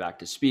 and it goes back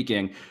to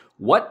speaking.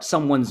 What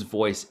someone's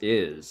voice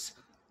is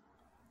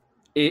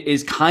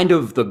kind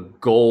of the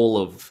goal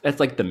of, that's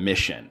like the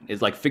mission,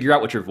 is like figure out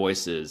what your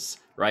voice is,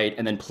 right?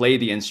 And then play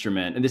the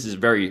instrument. And this is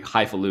very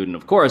highfalutin,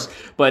 of course,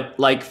 but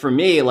like for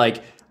me,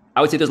 like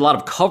I would say there's a lot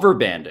of cover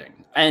banding.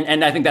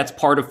 And I think that's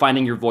part of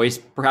finding your voice,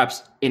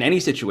 perhaps in any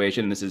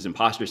situation. This is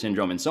imposter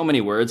syndrome in so many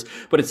words,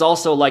 but it's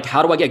also like,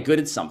 how do I get good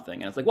at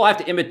something? And it's like, well, I have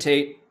to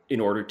imitate in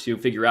order to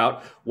figure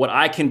out what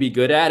I can be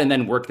good at and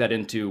then work that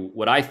into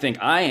what I think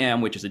I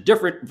am, which is a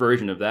different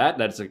version of that.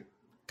 That's a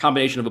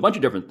combination of a bunch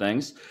of different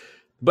things.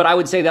 But I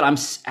would say that I'm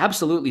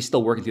absolutely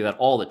still working through that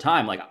all the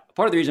time. Like,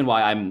 part of the reason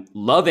why I'm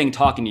loving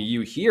talking to you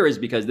here is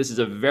because this is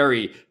a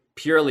very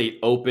purely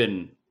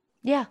open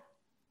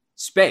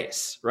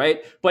space,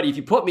 right? But if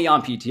you put me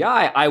on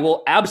PTI, I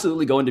will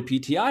absolutely go into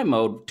PTI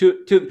mode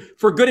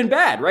for good and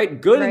bad,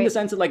 right? Good in the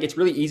sense that like it's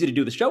really easy to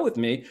do the show with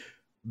me.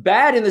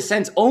 Bad in the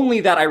sense only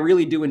that I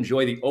really do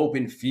enjoy the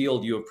open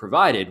field you have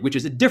provided, which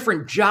is a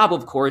different job,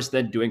 of course,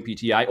 than doing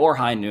PTI or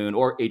High Noon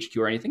or HQ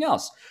or anything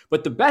else.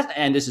 But the best,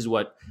 and this is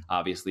what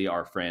obviously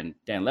our friend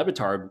Dan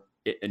Levitard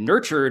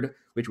nurtured,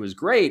 which was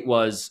great,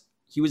 was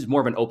he was more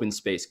of an open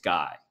space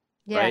guy,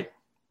 right?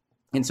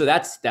 And so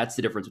that's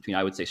the difference between,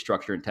 I would say,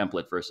 structure and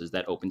template versus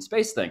that open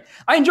space thing.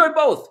 I enjoy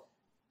both.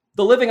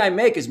 The living I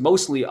make is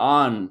mostly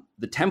on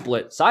the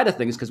template side of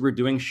things because we're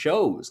doing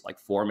shows, like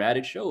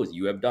formatted shows.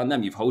 You have done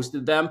them, you've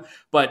hosted them,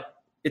 but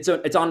it's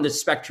on the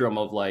spectrum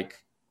of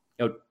like,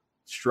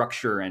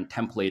 structure and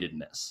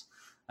templatedness.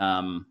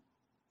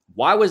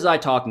 Why was I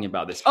talking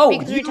about this? Oh,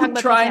 because you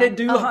trying to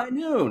do High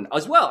Noon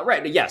as well,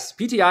 right? Yes,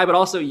 PTI, but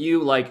also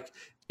you like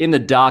in the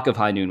dock of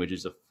High Noon, which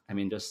is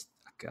just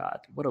God,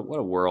 what a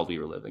world we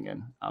were living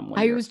in.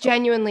 I was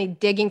genuinely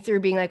digging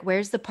through being like,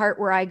 where's the part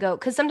where I go?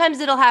 Because sometimes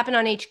it'll happen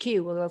on HQ.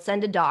 Well, they'll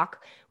send a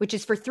doc, which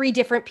is for 3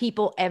 different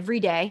people every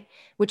day,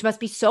 which must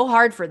be so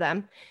hard for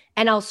them.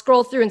 And I'll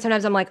scroll through and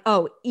sometimes I'm like,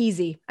 oh,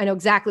 easy. I know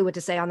exactly what to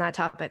say on that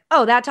topic.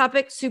 Oh, that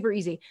topic, super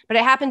easy. But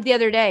it happened the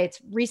other day.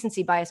 It's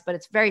recency bias, but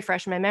it's very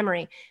fresh in my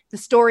memory. The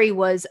story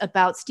was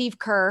about Steve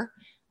Kerr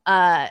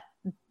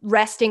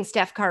resting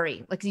Steph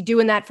Curry. Like, he's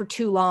doing that for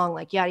too long,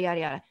 like yada, yada,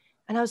 yada.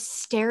 And I was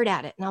stared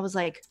at it and I was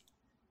like,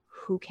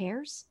 who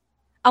cares?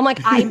 I'm like,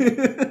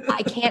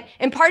 I can't.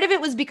 And part of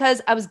it was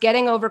because I was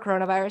getting over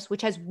coronavirus,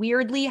 which has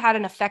weirdly had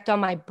an effect on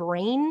my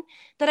brain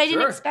that I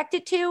didn't expect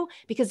it to,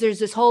 because there's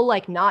this whole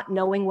like not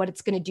knowing what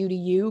it's going to do to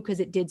you because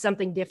it did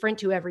something different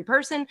to every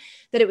person,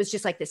 that it was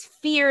just like this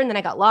fear. And then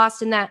I got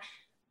lost in that.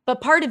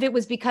 But part of it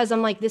was because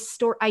I'm like, this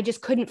story, I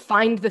just couldn't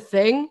find the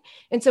thing.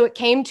 And so it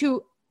came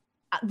to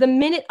the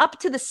minute up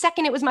to the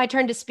second it was my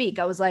turn to speak,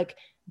 I was like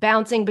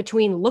bouncing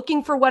between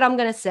looking for what I'm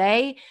going to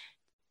say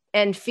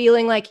and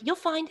feeling like you'll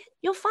find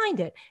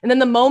it. And then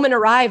the moment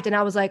arrived and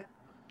I was like,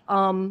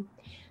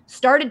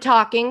 started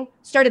talking,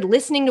 started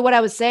listening to what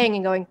I was saying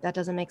and going, that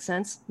doesn't make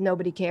sense.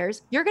 Nobody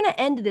cares. You're going to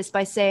end this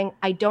by saying,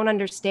 I don't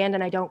understand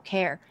and I don't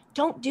care.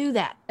 Don't do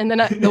that. And then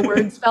the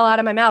words fell out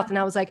of my mouth and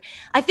I was like,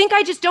 I think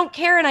I just don't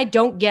care and I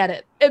don't get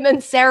it. And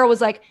then Sarah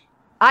was like,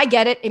 I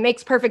get it. It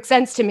makes perfect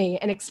sense to me,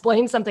 and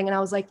explained something. And I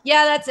was like,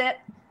 yeah, that's it.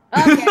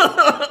 Okay.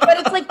 But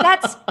it's like,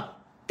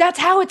 that's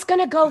how it's going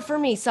to go for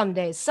me some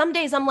days. Some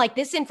days I'm like,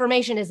 this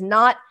information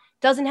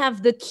doesn't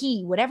have the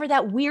key, whatever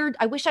that weird,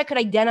 I wish I could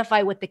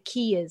identify what the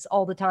key is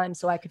all the time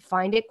so I could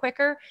find it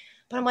quicker.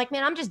 But I'm like,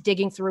 man, I'm just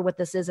digging through what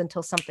this is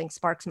until something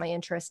sparks my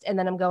interest. And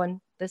then I'm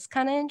going, this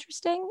kind of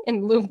interesting,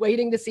 and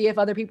waiting to see if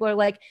other people are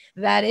like,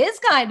 that is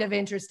kind of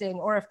interesting.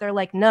 Or if they're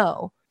like,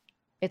 no,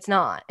 it's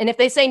not. And if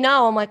they say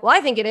no, I'm like, well, I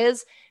think it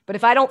is. But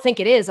if I don't think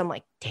it is, I'm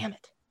like, damn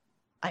it,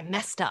 I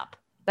messed up.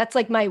 That's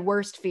like my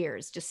worst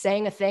fears, just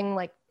saying a thing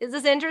like, is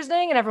this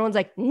interesting? And everyone's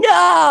like,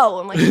 no.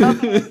 I'm like,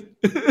 okay,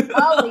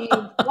 I'll leave.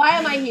 Why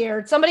am I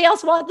here? Somebody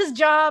else want this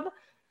job?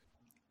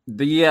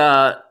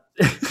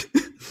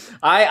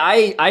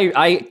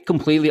 I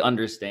completely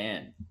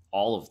understand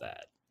all of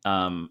that.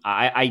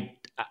 I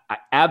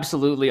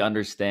absolutely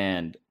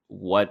understand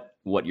what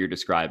you're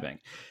describing.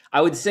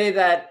 I would say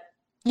that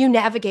you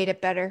navigate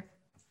it better.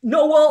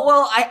 No,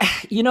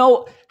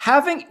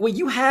 having what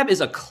you have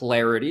is a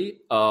clarity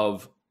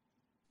of,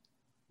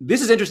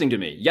 this is interesting to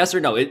me. Yes or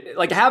no?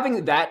 Like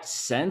having that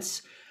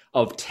sense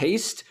of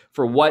taste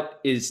for what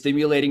is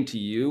stimulating to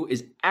you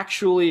is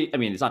actually, I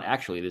mean, it's not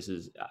actually, this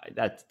is,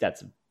 that's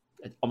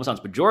it almost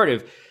sounds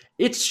pejorative.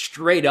 It's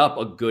straight up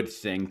a good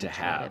thing to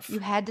have. You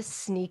had to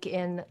sneak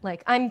in,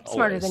 like, I'm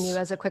smarter than you,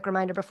 as a quick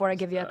reminder before I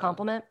give you a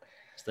compliment.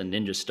 It's the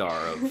ninja star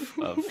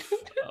of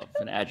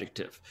an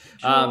adjective.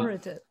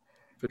 Pejorative.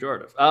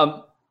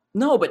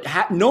 No,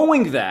 but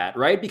knowing that,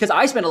 right? Because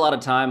I spend a lot of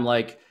time,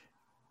 like,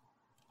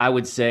 I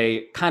would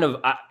say, kind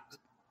of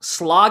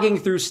slogging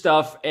through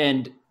stuff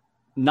and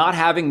not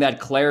having that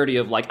clarity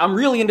of like, I'm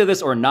really into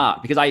this or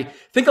not. Because I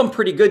think I'm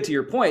pretty good, to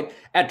your point,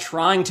 at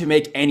trying to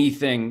make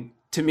anything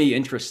to me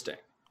interesting.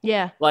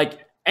 Yeah.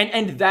 Like,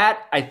 and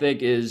that I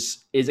think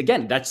is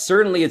again, that's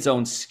certainly its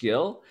own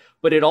skill,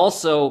 but it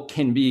also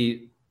can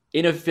be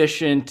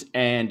inefficient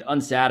and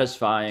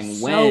unsatisfying.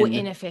 So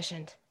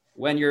inefficient.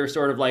 When you're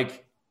sort of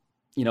like,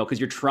 because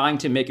you're trying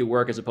to make it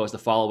work as opposed to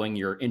following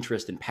your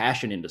interest and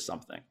passion into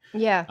something.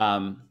 Yeah.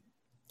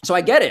 So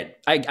I get it.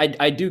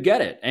 I do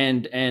get it.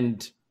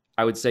 And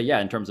I would say,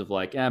 in terms of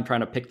like, I'm trying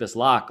to pick this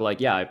lock. Like,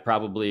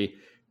 part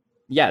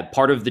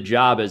of the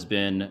job has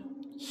been,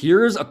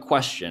 here's a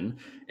question,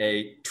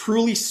 a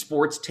truly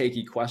sports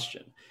takey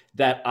question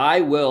that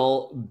I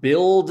will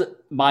build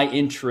my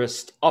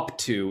interest up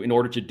to in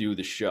order to do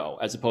the show,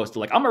 as opposed to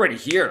like, I'm already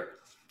here.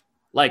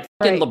 Like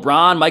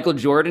LeBron, Michael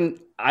Jordan,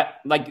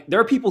 there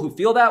are people who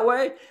feel that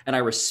way, and I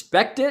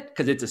respect it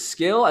because it's a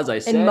skill, as I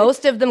said. And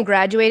most of them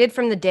graduated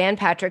from the Dan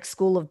Patrick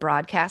School of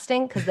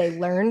Broadcasting because they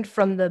learned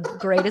from the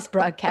greatest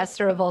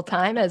broadcaster of all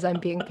time, as I'm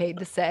being paid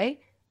to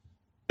say.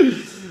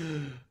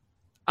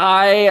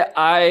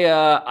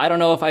 I don't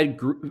know if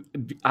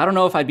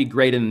I'd be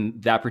great in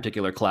that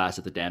particular class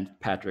at the Dan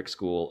Patrick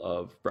School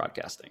of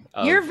Broadcasting.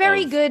 You're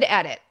very good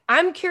at it.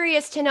 I'm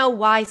curious to know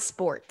why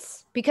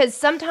sports, because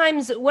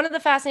sometimes one of the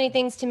fascinating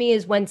things to me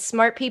is when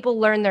smart people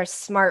learn they're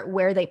smart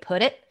where they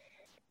put it.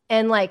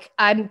 And like,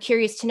 I'm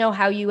curious to know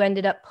how you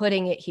ended up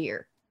putting it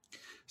here.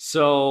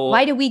 So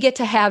why do we get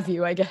to have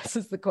you, I guess,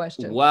 is the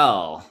question.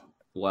 Well,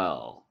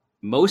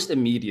 most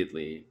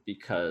immediately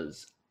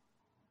because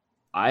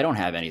I don't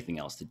have anything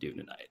else to do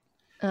tonight.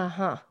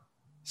 Uh-huh.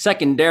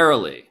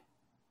 Secondarily,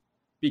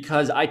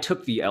 because I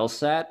took the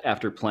LSAT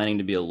after planning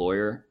to be a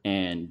lawyer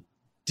and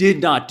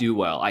did not do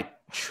well. I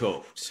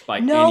choked by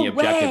any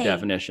objective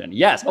definition.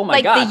 Yes. Oh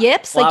my God. Like the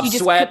yips? Flop, like you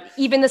just, sweat.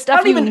 Even the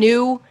stuff you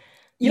knew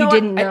you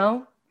didn't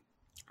know?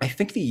 I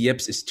think the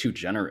yips is too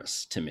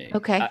generous to me.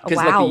 Okay. Because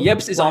like the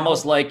yips is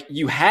almost like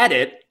you had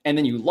it and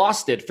then you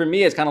lost it. For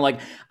me, it's kind of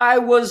like I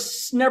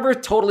was never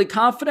totally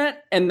confident.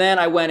 And then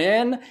I went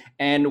in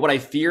and what I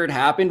feared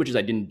happened, which is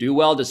I didn't do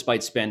well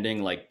despite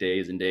spending like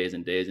days and days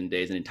and days and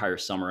days, an entire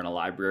summer in a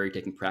library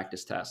taking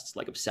practice tests,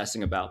 like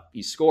obsessing about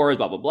these scores,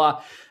 blah, blah,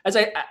 blah.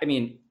 I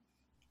mean,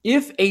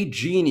 if a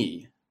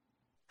genie,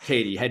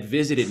 Katie, had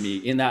visited me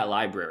in that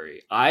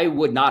library, I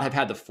would not have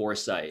had the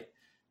foresight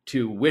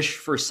to wish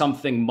for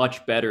something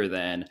much better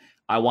than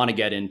I want to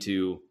get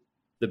into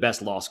the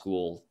best law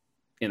school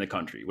in the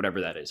country,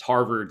 whatever that is,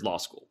 Harvard Law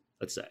School,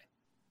 let's say.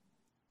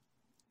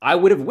 I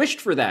would have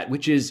wished for that,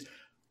 which is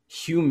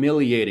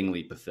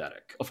humiliatingly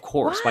pathetic, of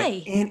course.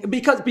 Why?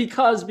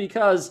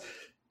 Because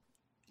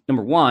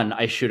number one,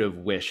 I should have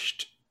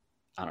wished,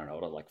 I don't know,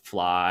 to like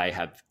fly,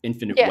 have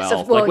infinite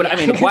wealth. I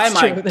mean, why am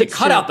I to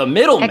cut out the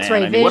middleman?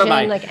 X-ray vision, what am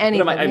I, like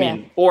anything. I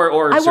mean,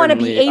 or I want to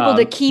be able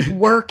to keep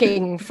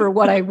working for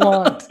what I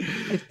want.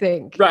 I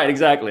think. Right,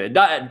 exactly.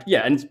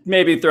 And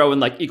maybe throw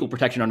in like equal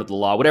protection under the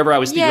law, whatever I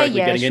was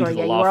theoretically getting into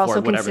the law you were also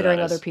for, whatever considering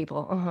that is. other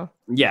people. Uh-huh.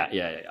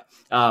 Yeah.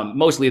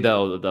 Mostly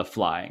though the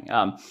flying.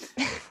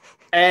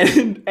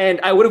 And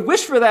I would have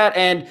wished for that,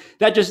 and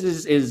that just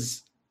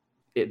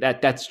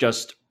that's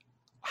just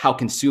how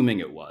consuming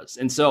it was.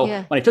 And so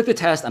when I took the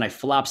test and I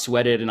flop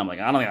sweated and I'm like,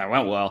 I don't think I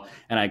went well.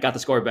 And I got the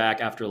score back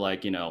after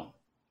like,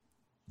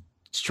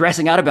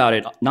 stressing out about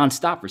it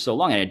nonstop for so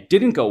long. And it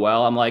didn't go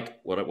well. I'm like,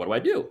 what do I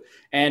do?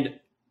 And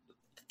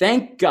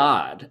thank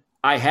God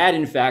I had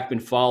in fact been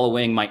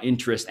following my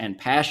interest and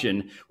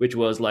passion, which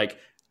was like,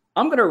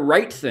 I'm going to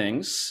write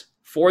things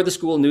for the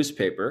school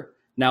newspaper.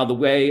 Now, the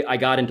way I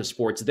got into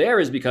sports there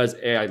is because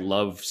I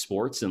love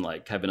sports and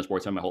like have been a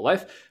sports fan my whole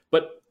life,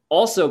 but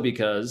also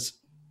because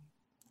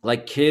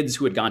like kids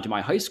who had gone to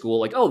my high school,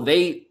 like, oh,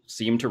 they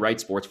seemed to write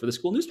sports for the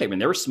school newspaper and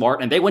they were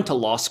smart and they went to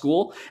law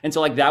school. And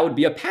so like that would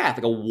be a path,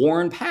 like a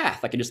worn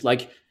path. I could just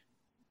like,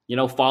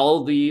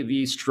 follow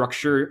the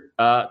structure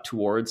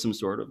towards some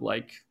sort of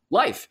like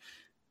life.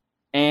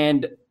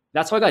 And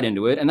that's how I got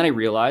into it. And then I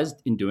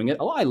realized in doing it,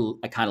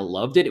 I kind of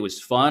loved it. It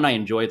was fun. I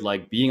enjoyed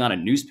like being on a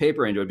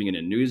newspaper. I enjoyed being in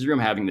a newsroom,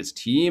 having this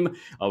team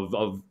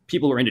of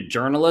people who are into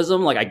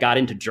journalism. Like I got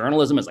into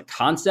journalism as a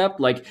concept.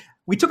 Like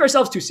we took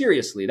ourselves too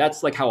seriously.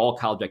 That's like how all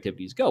college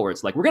activities go, where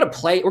it's like, we're going to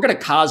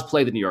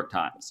cosplay the New York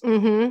Times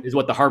is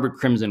what the Harvard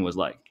Crimson was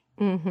like.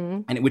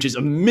 And which is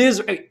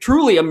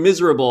truly a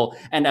miserable.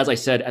 And as I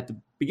said at the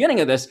beginning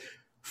of this,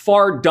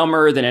 far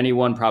dumber than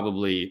anyone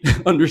probably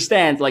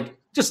understands, like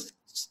just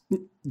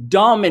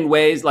dumb in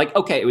ways like,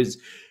 okay,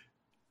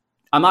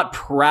 I'm not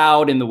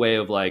proud in the way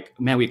of like,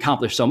 man, we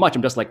accomplished so much.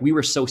 I'm just like, we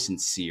were so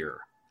sincere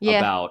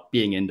about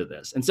being into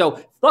this. And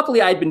so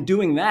luckily I'd been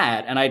doing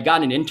that and I'd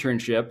gotten an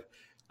internship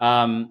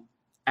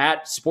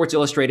at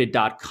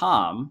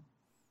sportsillustrated.com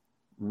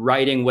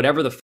writing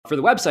whatever for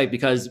the website,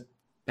 because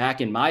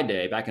back in our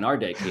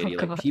day, Katie,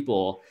 like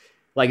people,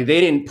 like they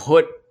didn't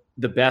put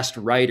the best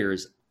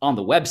writers on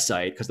the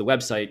website because the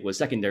website was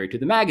secondary to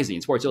the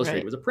magazine. Sports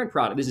Illustrated was a print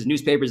product. This is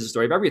newspapers, is the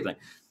story of everything.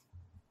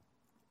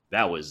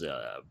 That was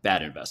a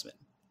bad investment.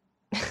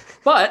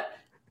 But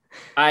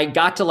I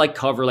got to like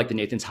cover like the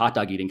Nathan's hot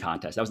dog eating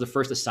contest. That was the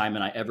first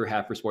assignment I ever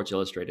had for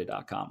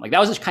sportsillustrated.com. Like that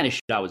was the kind of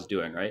shit I was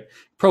doing, right?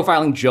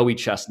 Profiling Joey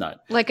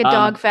Chestnut. Like a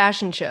dog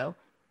fashion show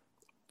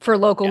for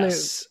local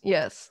news.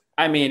 Yes.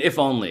 I mean, if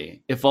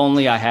only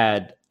I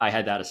had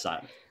that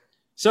assignment.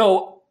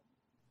 So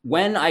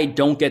when I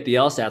don't get the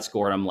LSAT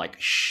score, I'm like,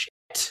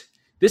 shit,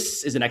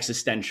 this is an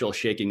existential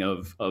shaking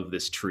of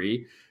this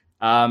tree.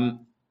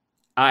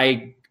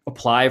 I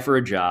apply for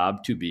a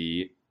job to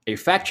be a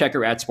fact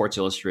checker at Sports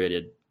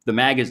Illustrated, the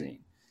magazine.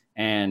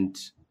 And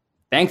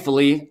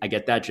thankfully, I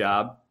get that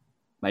job.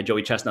 My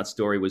Joey Chestnut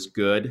story was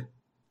good.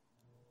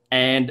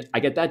 And I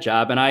get that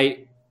job and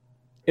I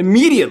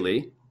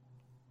immediately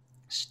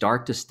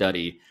start to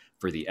study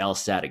for the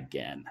LSAT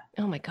again.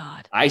 Oh my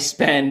God. I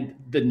spend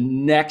the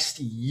next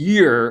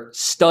year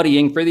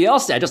studying for the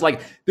LSAT. Just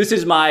like, this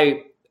is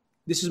my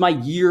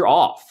year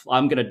off.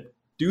 I'm going to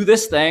do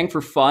this thing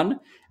for fun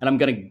and I'm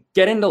going to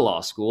get into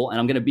law school and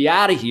I'm going to be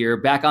out of here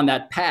back on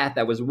that path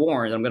that was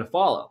worn that I'm going to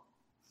follow.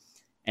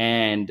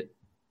 And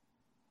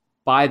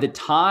by the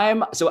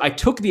time, so I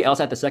took the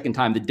LSAT the second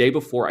time the day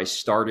before I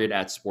started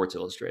at Sports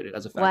Illustrated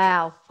as a fact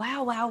checker.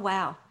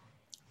 Wow.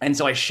 And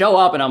so I show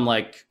up and I'm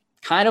like,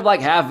 kind of like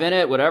half in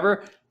it,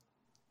 whatever.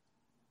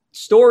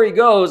 Story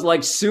goes,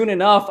 like soon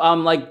enough,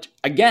 I'm like,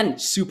 again,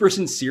 super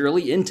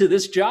sincerely into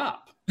this job.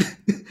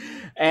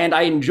 And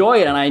I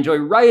enjoy it. And I enjoy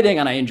writing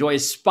and I enjoy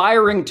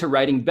aspiring to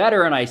writing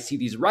better. And I see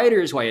these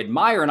writers who I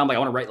admire and I'm like, I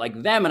want to write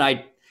like them. And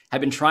I have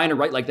been trying to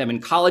write like them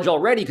in college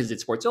already because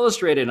it's Sports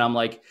Illustrated. And I'm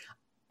like,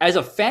 as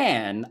a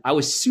fan, I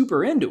was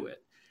super into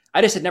it.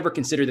 I just had never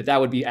considered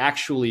that would be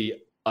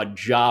actually a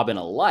job and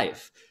a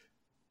life.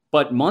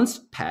 But months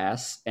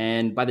pass,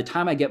 and by the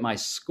time I get my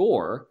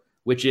score,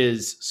 which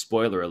is,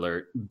 spoiler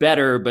alert,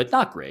 better, but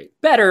not great.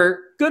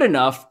 Better, good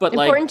enough, but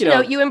important to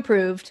note, you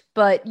improved,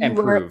 but you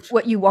were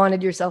what you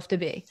wanted yourself to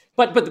be.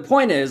 But the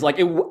point is, like,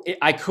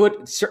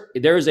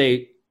 there is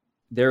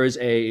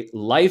a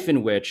life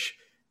in which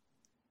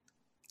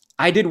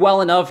I did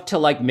well enough to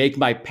like make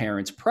my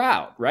parents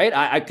proud, right?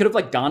 I could have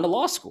like gone to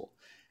law school,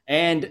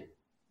 and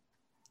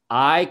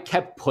I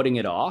kept putting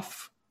it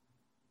off.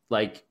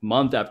 Like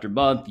month after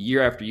month,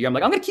 year after year. I'm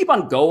like, I'm going to keep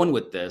on going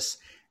with this.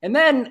 And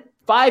then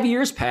 5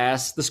 years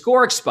pass, the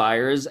score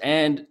expires,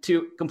 and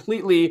to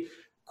completely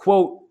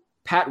quote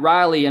Pat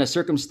Riley in a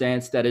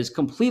circumstance that is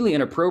completely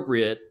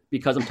inappropriate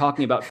because I'm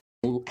talking about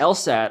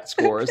LSAT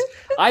scores,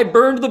 I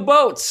burned the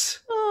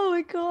boats. Oh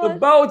my God. The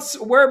boats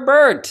were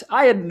burnt.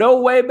 I had no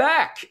way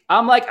back.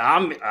 I'm like,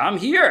 I'm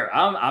here.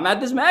 I'm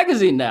at this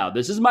magazine now.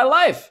 This is my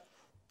life.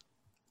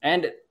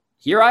 And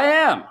here I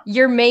am.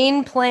 Your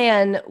main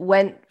plan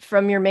went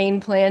from your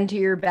main plan to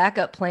your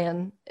backup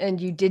plan,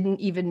 and you didn't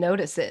even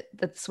notice it.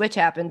 The switch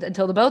happened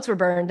until the boats were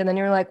burned, and then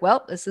you were like,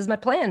 well, this is my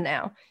plan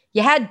now.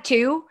 You had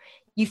two.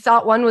 You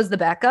thought one was the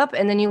backup,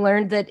 and then you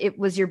learned that it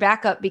was your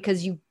backup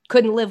because you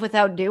couldn't live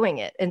without doing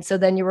it. And so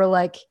then you were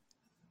like,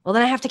 well,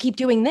 then I have to keep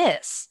doing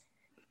this.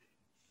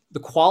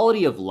 The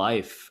quality of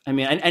life. I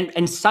mean,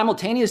 and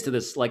simultaneous to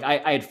this, like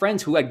I had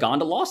friends who had gone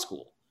to law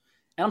school,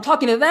 and I'm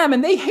talking to them,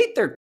 and they hate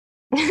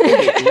they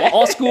hate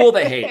law school,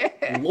 they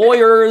hate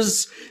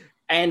lawyers,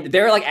 and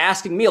they're like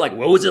asking me, like,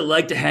 what was it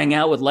like to hang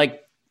out with,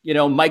 like, you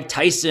know, Mike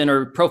Tyson,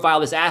 or profile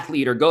this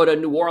athlete, or go to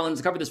New Orleans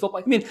to cover this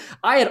football?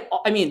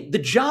 I mean, the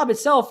job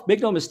itself, make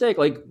no mistake,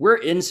 like, we're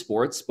in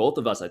sports, both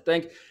of us, I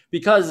think,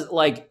 because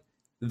like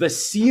the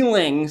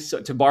ceiling,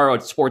 so to borrow a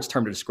sports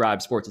term to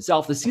describe sports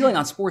itself, the ceiling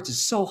on sports is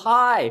so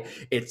high.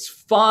 It's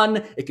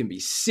fun. It can be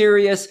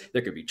serious.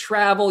 There could be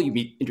travel. You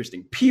meet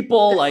interesting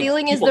people. The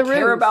ceiling people is the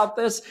care roof. about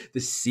this. The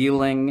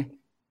ceiling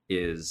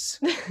is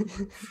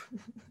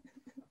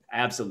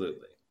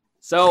absolutely.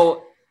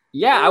 So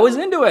yeah, I was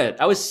into it.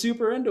 I was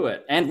super into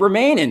it and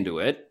remain into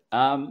it.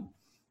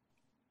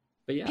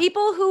 But yeah.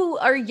 People who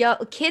are young,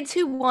 kids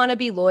who want to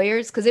be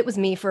lawyers, because it was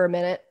me for a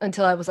minute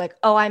until I was like,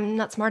 oh, I'm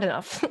not smart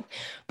enough.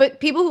 But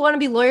people who want to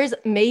be lawyers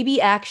maybe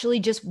actually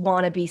just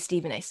want to be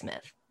Stephen A.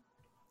 Smith.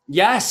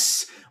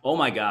 Yes. Oh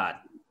my God.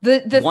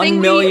 The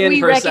thing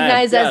we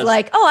recognize as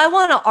like, oh, I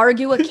want to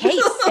argue a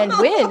case and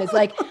win. It's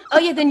like, oh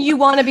yeah, then you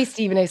want to be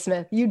Stephen A.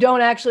 Smith. You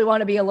don't actually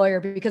want to be a lawyer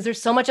because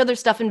there's so much other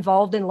stuff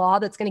involved in law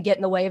that's going to get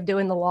in the way of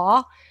doing the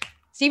law.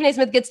 Stephen A.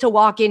 Smith gets to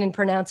walk in and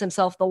pronounce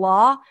himself the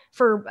law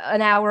for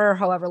an hour, or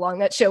however long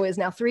that show is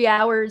now, 3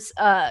 hours.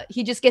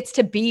 He just gets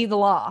to be the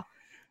law.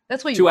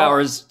 That's what you 2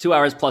 hours, 2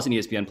 hours plus an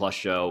ESPN Plus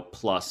show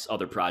plus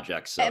other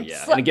projects. So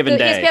yeah, on a given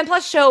day. ESPN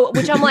Plus show,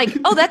 which I'm like,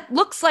 oh, that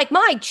looks like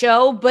my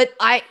show, but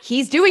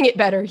he's doing it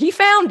better. He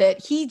found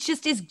it. He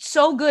just is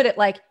so good at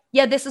like,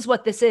 yeah, this is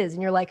what this is.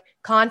 And you're like,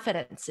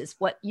 confidence is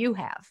what you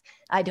have.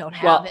 I don't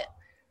have it.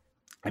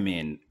 I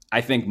mean, I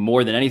think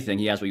more than anything,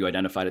 he has what you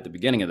identified at the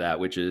beginning of that,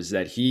 which is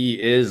that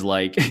he is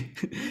like,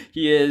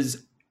 he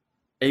is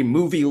a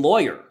movie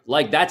lawyer.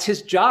 Like, that's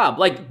his job.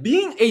 Like,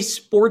 being a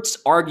sports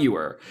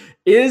arguer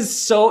is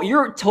so,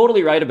 you're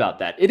totally right about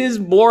that. It is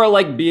more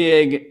like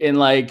being in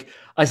like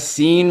a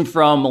scene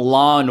from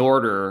Law and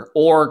Order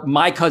or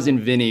My Cousin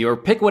Vinny, or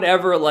pick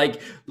whatever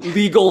like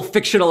legal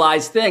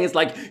fictionalized thing. It's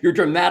like you're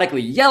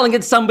dramatically yelling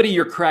at somebody,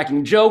 you're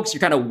cracking jokes,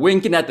 you're kind of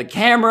winking at the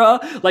camera,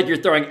 like you're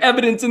throwing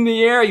evidence in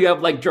the air, you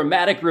have like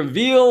dramatic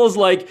reveals,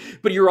 like,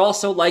 but you're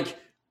also like,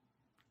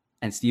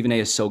 and Stephen A.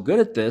 is so good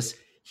at this,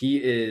 he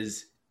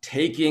is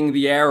taking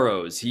the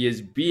arrows, he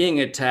is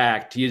being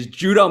attacked, he is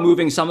judo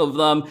moving some of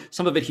them,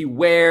 some of it he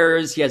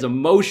wears, he has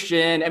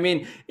emotion. I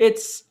mean,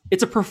 it's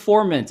a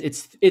performance.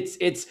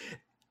 It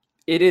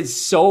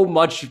is so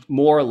much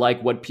more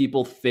like what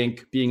people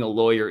think being a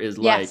lawyer is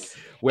like.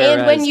 Whereas,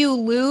 and when you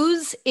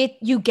lose it,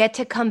 you get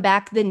to come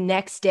back the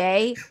next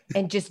day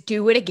and just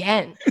do it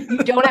again. You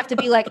don't have to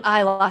be like,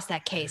 I lost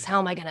that case, how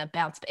am I gonna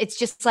bounce? It's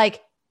just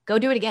like, go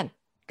do it again.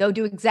 Go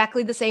do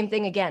exactly the same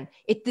thing again.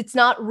 It's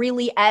not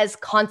really as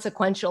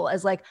consequential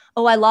as like,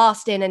 oh, I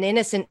lost and an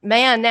innocent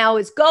man now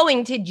is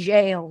going to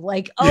jail.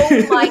 Like,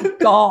 oh my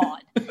God.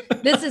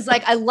 This is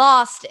like, I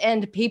lost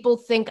and people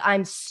think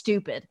I'm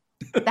stupid.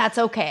 That's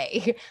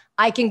okay.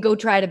 I can go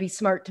try to be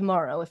smart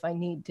tomorrow if I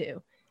need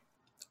to.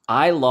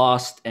 I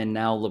lost and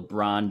now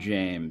LeBron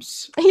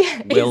James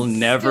will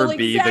never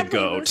be the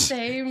GOAT.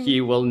 He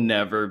will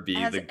never be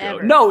the GOAT.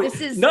 Ever. No,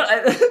 this is...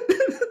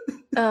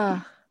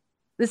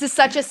 This is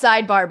such a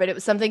sidebar, but it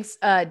was something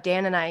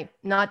Dan and I,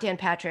 not Dan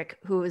Patrick,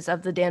 who is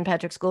of the Dan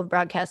Patrick School of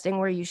Broadcasting,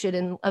 where you should,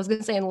 I was going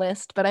to say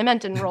enlist, but I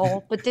meant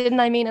enroll, but didn't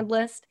I mean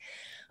enlist?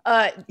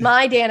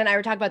 My Dan and I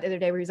were talking about the other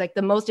day where he's like,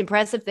 the most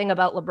impressive thing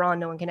about LeBron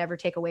no one can ever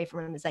take away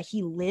from him is that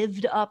he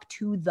lived up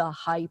to the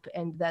hype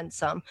and then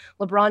some.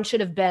 LeBron should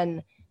have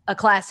been a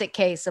classic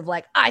case of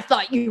like, I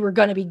thought you were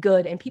going to be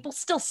good. And people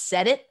still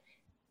said it,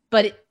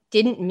 but it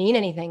didn't mean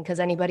anything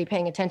because anybody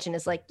paying attention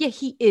is like, yeah,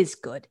 he is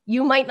good.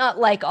 You might not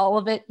like all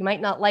of it. You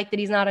might not like that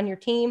he's not on your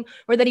team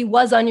or that he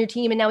was on your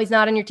team and now he's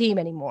not on your team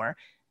anymore.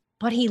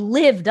 But he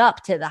lived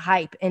up to the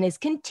hype and is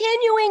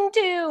continuing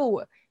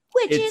to,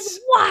 which is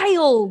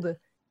wild.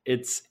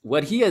 It's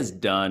what he has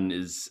done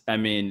is, I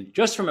mean,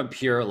 just from a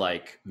pure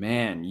like,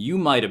 man, you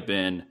might have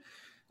been,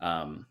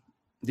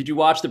 did you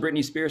watch the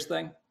Britney Spears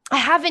thing? I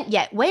haven't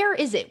yet. Where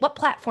is it? What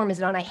platform is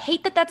it on? I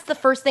hate that that's the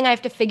first thing I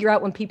have to figure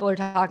out when people are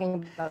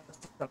talking about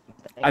something.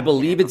 I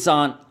believe it's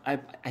on, I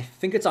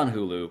think it's on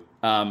Hulu.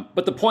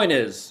 But the point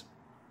is,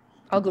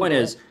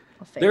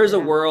 there's a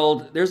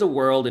world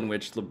in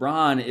which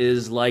LeBron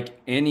is like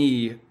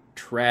any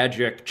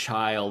tragic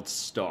child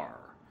star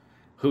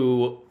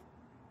who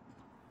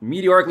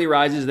meteorically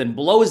rises, then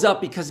blows up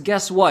because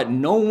guess what?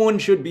 No one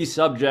should be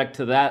subject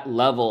to that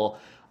level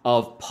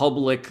of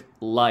public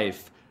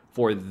life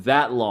for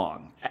that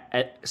long,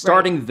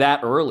 starting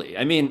that early.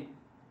 I mean,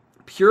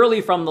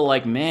 purely from the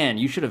like, man,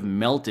 you should have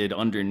melted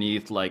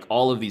underneath like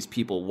all of these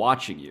people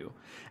watching you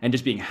and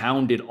just being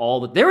hounded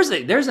there's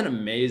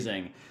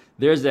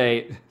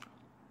a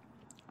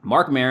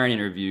Mark Maron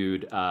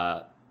interviewed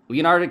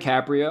Leonardo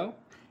DiCaprio,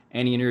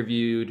 and he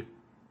interviewed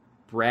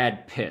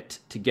Brad Pitt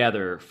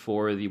together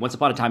for the Once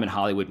Upon a Time in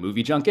Hollywood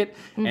movie junket.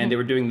 Mm-hmm. And they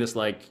were doing this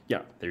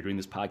they're doing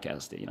this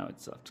podcast.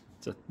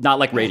 It's not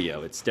like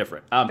radio. It's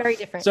different. Very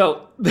different.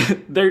 So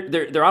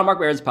they're on Mark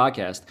Maron's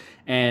podcast,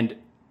 and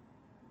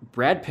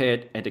Brad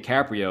Pitt and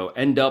DiCaprio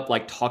end up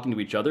like talking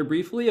to each other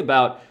briefly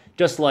about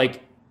just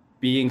like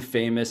being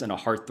famous and a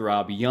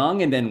heartthrob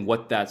young, and then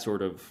what that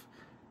sort of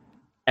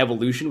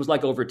evolution was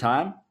like over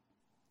time.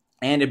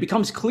 And it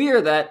becomes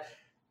clear that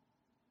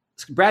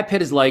Brad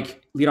Pitt is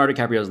like, Leonardo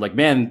DiCaprio is like,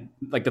 man,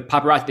 like the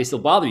paparazzi, they still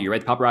bother you, right?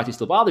 The paparazzi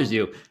still bothers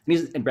you.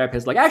 And Brad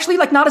Pitt's like, actually,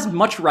 like not as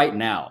much right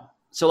now.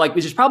 So like,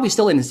 there's probably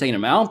still an insane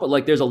amount, but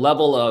like there's a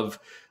level of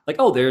like,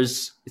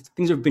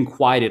 things have been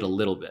quieted a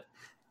little bit.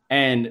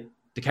 And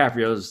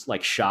DiCaprio's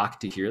like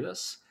shocked to hear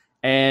this.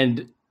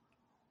 And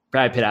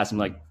Brad Pitt asks him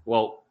like,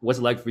 well, what's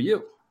it like for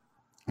you?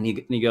 And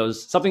he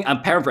goes, something,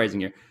 I'm paraphrasing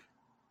here.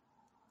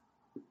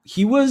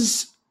 He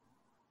was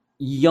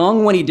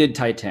young when he did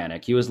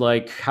Titanic. He was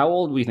like, how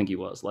old do you think he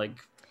was? Like,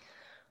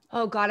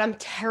 oh God, I'm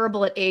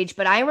terrible at age,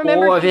 but I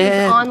remember he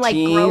was on like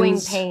teens.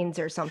 Growing Pains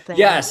or something.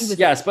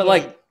 Yes, but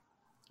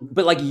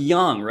like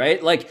young,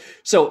 right? Like,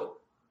 so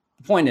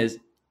the point is,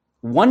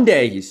 one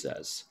day he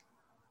says,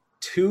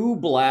 2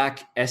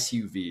 black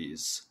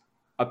SUVs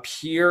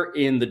appear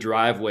in the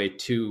driveway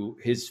to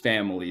his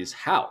family's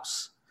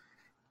house.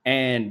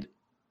 And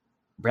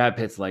Brad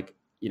Pitt's like,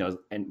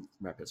 and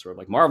Brad Pitt's sort of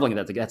like marveling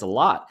at that. That's a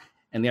lot.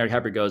 And Leonardo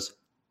DiCaprio goes,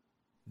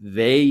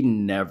 they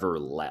never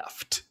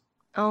left.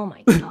 Oh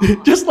my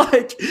God. Just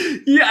like,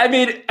 yeah, I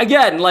mean,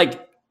 again,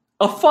 like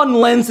a fun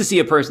lens to see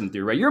a person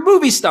through, right? You're a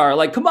movie star,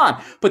 like, come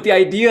on. But the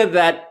idea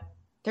that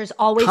there's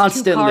always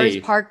 2 cars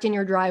parked in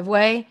your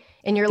driveway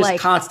and you're like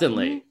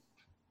constantly.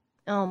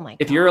 Oh my God.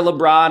 If you're a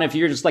LeBron, if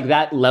you're just like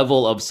that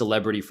level of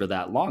celebrity for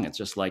that long, it's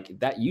just like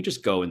that, you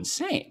just go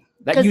insane.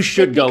 That you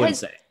should go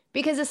insane.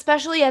 Because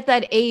especially at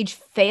that age,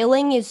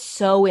 failing is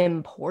so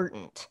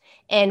important.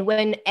 And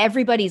when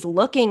everybody's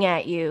looking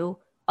at you,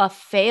 a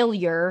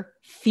failure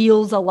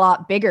feels a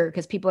lot bigger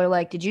because people are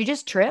like, did you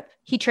just trip?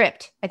 He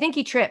tripped. I think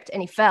he tripped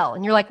and he fell.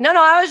 And you're like, no,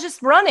 I was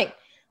just running.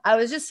 I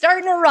was just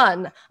starting to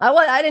run.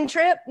 I didn't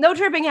trip. No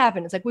tripping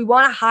happened. It's like we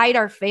want to hide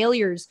our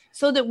failures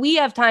so that we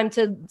have time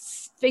to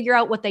figure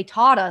out what they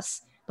taught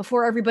us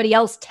before everybody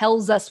else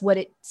tells us what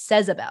it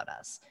says about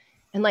us.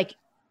 And like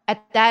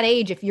at that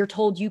age, if you're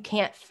told you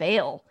can't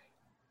fail,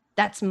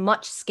 that's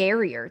much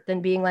scarier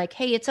than being like,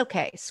 hey, it's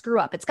okay. Screw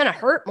up. It's going to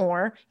hurt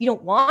more. You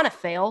don't want to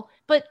fail,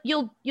 but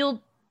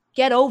you'll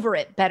get over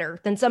it better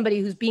than somebody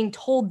who's being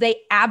told they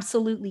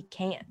absolutely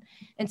can.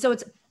 And so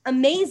it's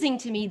amazing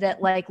to me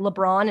that like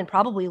LeBron and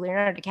probably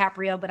Leonardo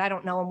DiCaprio, but I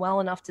don't know him well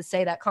enough to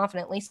say that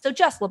confidently. So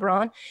just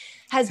LeBron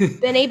has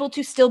been able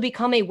to still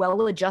become a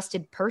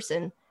well-adjusted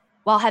person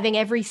while having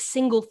every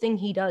single thing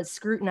he does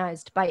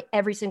scrutinized by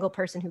every single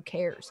person who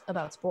cares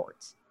about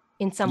sports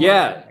in some way.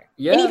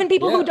 Yeah. And even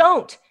people who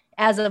don't.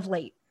 As of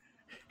late,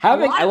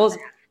 having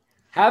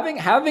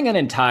an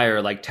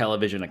entire like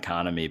television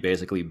economy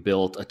basically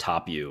built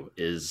atop you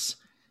it's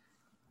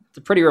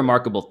a pretty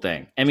remarkable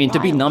thing. I mean, to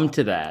be numb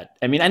to that.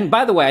 I mean, and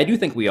by the way, I do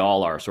think we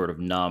all are sort of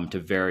numb to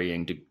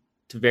varying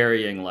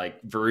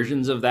like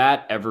versions of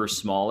that, ever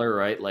smaller,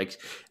 right? Like,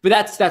 but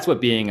that's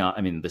what being on.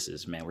 I mean,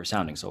 we're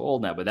sounding so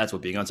old now, but that's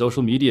what being on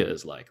social media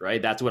is like,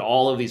 right? That's what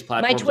all of these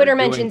platforms. My Twitter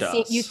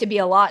mentions used to be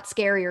a lot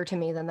scarier to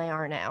me than they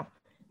are now.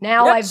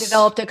 Now I've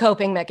developed a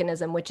coping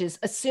mechanism, which is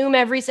assume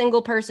every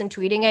single person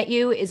tweeting at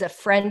you is a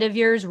friend of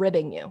yours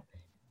ribbing you.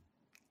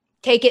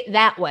 Take it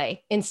that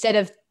way instead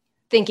of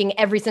thinking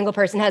every single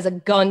person has a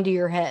gun to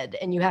your head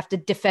and you have to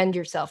defend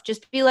yourself.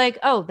 Just be like,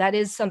 oh, that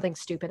is something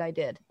stupid I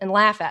did, and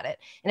laugh at it.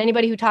 And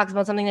anybody who talks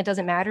about something that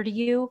doesn't matter to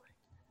you,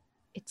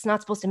 it's not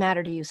supposed to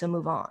matter to you, so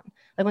move on.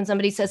 Like when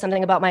somebody says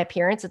something about my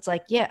appearance, it's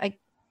like, yeah,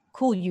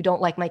 cool, you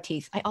don't like my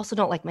teeth. I also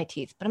don't like my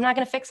teeth, but I'm not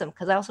going to fix them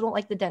because I also don't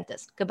like the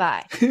dentist.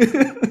 Goodbye.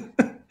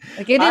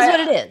 Like it is what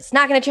it is.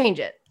 Not going to change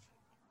it.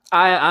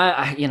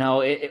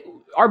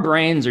 Our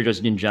brains are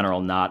just in general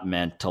not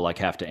meant to like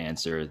have to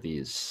answer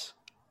these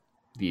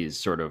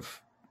sort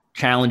of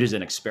challenges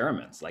and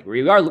experiments. Like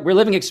we're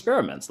living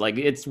experiments. Like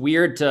it's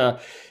weird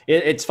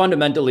it's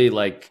fundamentally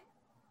like,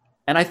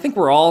 and I think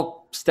we're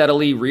all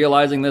steadily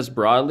realizing this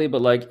broadly,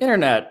 but like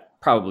internet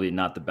probably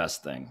not the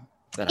best thing.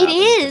 It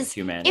is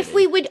if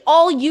we would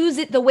all use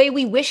it the way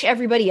we wish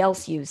everybody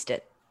else used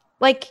it.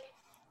 Like,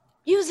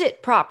 use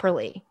it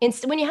properly.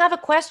 When you have a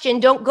question,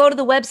 don't go to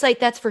the website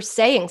that's for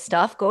saying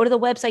stuff. Go to the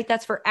website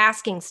that's for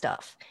asking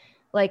stuff.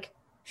 Like,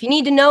 if you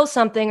need to know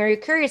something or you're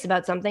curious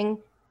about something,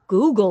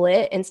 Google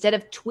it instead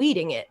of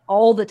tweeting it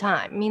all the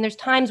time. I mean, there's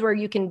times where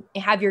you can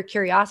have your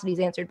curiosities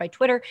answered by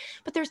Twitter,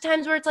 but there's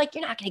times where it's like,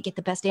 you're not going to get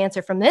the best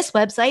answer from this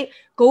website.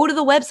 Go to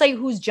the website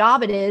whose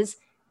job it is.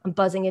 I'm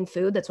buzzing in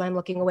food. That's why I'm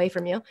looking away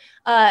from you.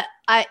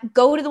 I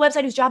go to the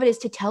website whose job it is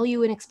to tell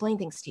you and explain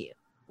things to you.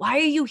 Why are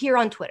you here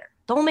on Twitter?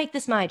 Don't make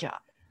this my job.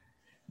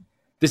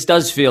 This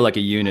does feel like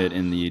a unit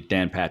in the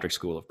Dan Patrick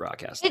School of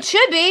Broadcasting. It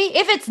should be.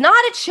 If it's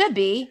not, it should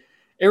be.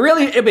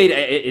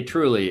 It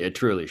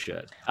truly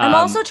should. I'm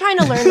also trying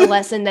to learn the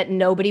lesson that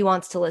nobody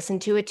wants to listen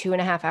to a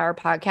 2.5-hour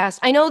podcast.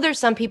 I know there's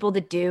some people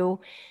that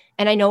do,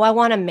 and I know I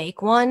want to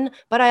make one,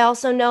 but I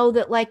also know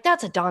that like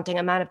that's a daunting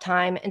amount of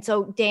time. And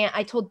so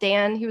I told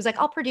Dan, he was like,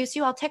 I'll produce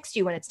you. I'll text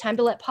you when it's time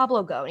to let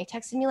Pablo go. And he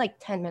texted me like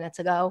 10 minutes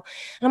ago.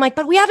 And I'm like,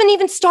 but we haven't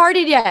even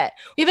started yet.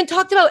 We haven't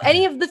talked about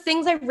any of the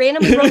things I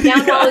randomly wrote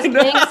down while I was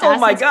playing Assassin's Oh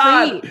my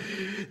God.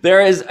 Creed.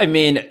 There is,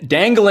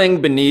 dangling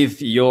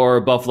beneath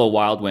your Buffalo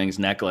Wild Wings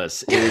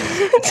necklace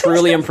is a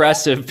truly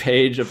impressive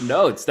page of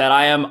notes that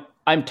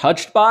I'm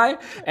touched by.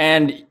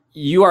 And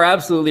you are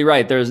absolutely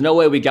right. There's no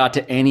way we got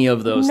to any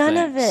of those things.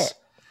 None of it.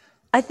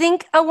 I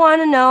think I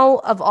want to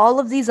know of all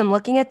of these. I'm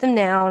looking at them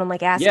now and I'm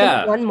like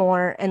asking one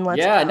more and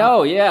let's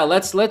go.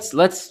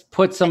 Let's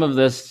put some of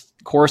this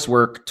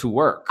coursework to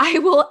work. I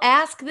will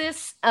ask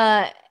this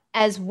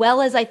as well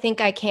as I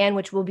think I can,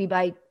 which will be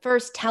by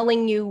first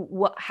telling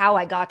you how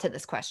I got to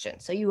this question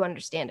so you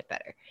understand it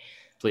better.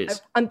 Please.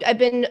 I've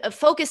been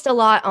focused a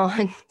lot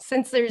on,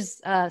 since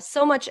there's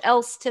so much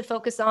else to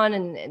focus on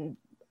and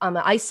I'm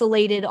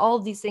isolated, all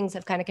of these things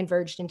have kind of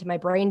converged into my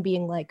brain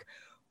being like,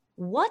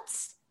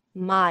 what's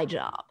my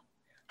job?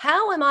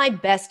 How am I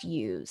best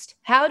used?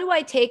 How do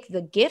I take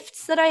the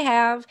gifts that I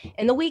have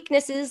and the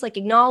weaknesses, like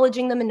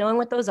acknowledging them and knowing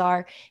what those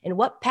are, and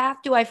what path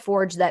do I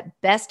forge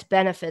that best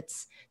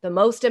benefits the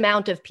most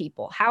amount of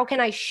people? How can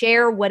I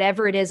share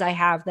whatever it is I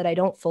have that I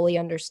don't fully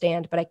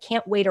understand, but I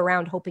can't wait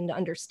around hoping to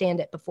understand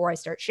it before I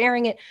start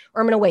sharing it,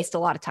 or I'm going to waste a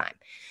lot of time.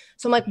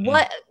 So I'm like,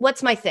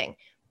 what's my thing?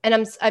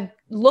 And I've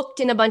looked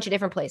in a bunch of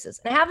different places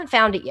and I haven't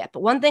found it yet. But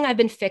one thing I've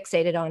been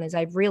fixated on is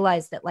I've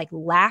realized that like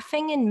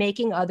laughing and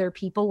making other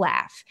people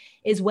laugh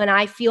is when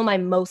I feel my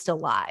most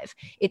alive.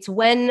 It's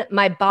when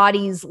my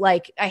body's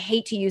like, I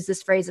hate to use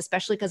this phrase,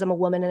 especially because I'm a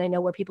woman and I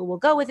know where people will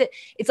go with it.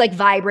 It's like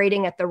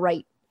vibrating at the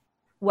right,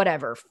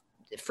 whatever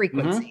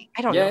frequency.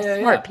 I don't know.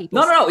 Smart people.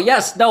 No.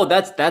 Yes. No,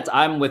 that's,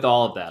 I'm with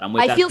all of that. I'm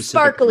with I that feel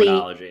sparkly.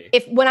 Terminology.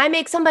 When I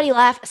make somebody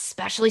laugh,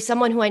 especially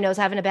someone who I know is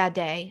having a bad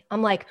day,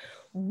 I'm like,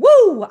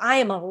 woo, I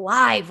am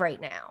alive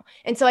right now.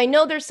 And so I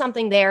know there's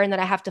something there and that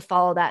I have to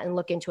follow that and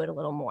look into it a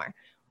little more.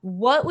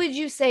 What would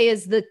you say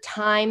is the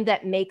time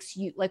that makes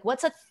you like,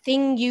 what's a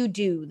thing you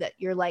do that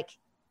you're like,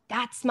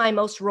 that's my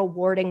most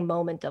rewarding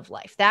moment of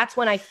life? That's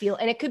when I feel,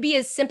 and it could be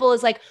as simple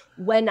as like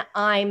when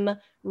I'm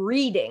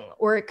reading,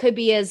 or it could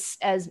be as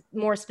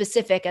more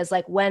specific as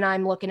like when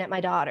I'm looking at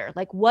my daughter.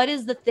 Like, what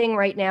is the thing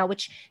right now,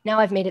 which now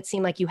I've made it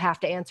seem like you have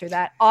to answer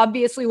that.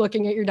 Obviously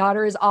looking at your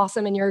daughter is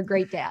awesome and you're a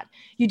great dad.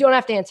 You don't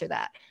have to answer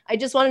that. I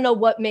just want to know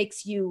what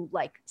makes you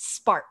like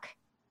spark.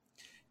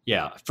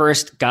 Yeah.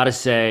 First, gotta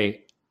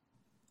say,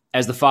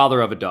 as the father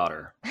of a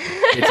daughter,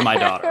 it's my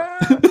daughter.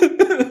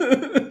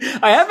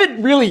 I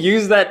haven't really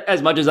used that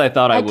as much as I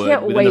thought I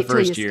would within the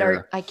first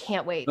year. I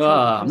can't wait.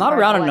 I'm not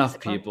around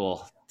enough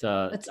people.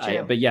 That's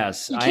true. But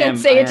yes, you can't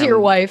say it to your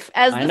wife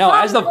as the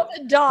father of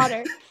a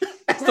daughter.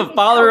 As the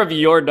father of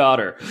your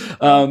daughter.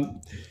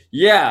 So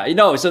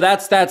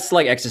that's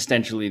like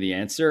existentially the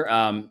answer,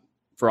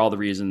 for all the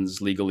reasons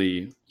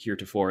legally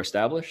heretofore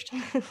established.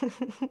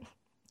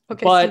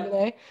 Okay,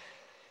 but,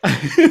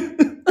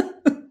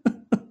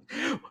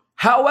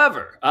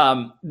 however,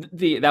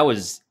 that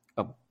was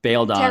a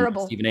bailed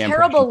on Stephen A.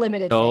 Terrible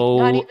limited. So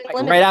not even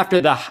limited. Right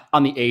after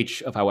on the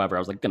H of however, I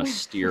was like going to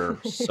steer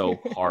so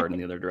hard in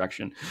the other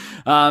direction.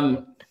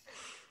 I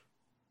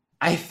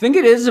think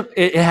it is.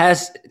 It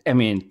has. I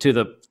mean, to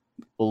the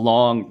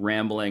long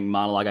rambling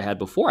monologue I had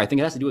before, I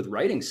think it has to do with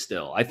writing.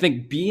 Still, I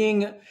think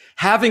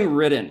having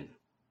written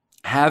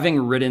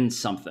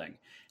something.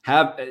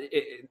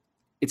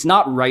 It's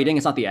not writing.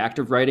 It's not the act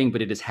of writing,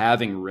 but it is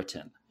having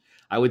written.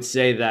 I would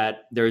say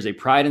that there's a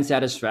pride and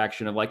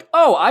satisfaction of like,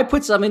 oh, I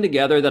put something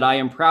together that I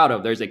am proud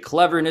of. There's a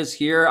cleverness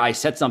here. I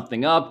set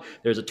something up.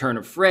 There's a turn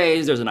of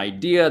phrase. There's an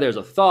idea. There's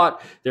a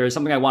thought. There's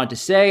something I wanted to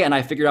say, and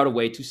I figured out a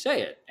way to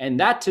say it. And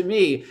that to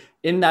me,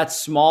 in that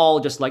small,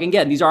 just like,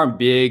 again, these aren't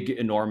big,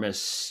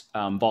 enormous,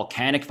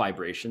 volcanic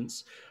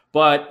vibrations,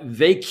 but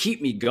they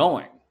keep me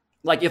going.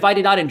 Like if I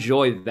did not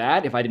enjoy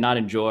that,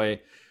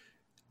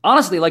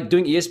 honestly, like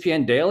doing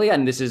ESPN Daily,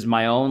 and this is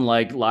my own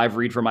like live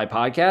read for my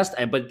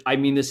podcast, but I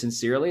mean this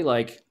sincerely,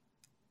 like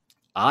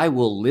I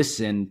will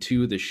listen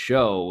to the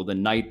show the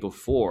night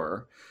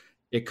before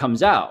it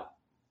comes out,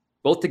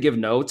 both to give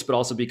notes, but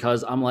also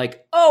because I'm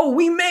like, oh,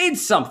 we made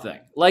something.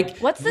 Like,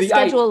 what's the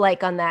schedule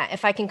like on that?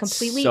 If I can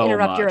completely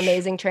interrupt your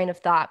amazing train of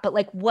thought, but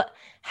like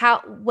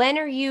how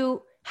are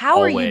you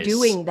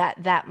doing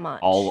that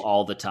much?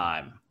 All the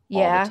time.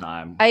 Yeah. All the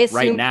time. I assume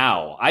right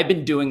now, I've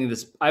been doing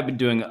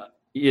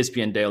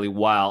ESPN Daily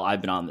while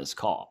I've been on this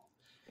call.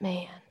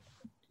 Man.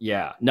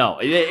 Yeah. No,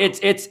 it's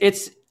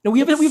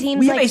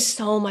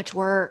so much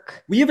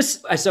work.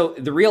 So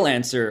the real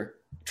answer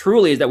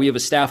truly is that we have a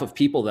staff of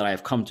people that I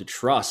have come to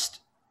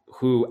trust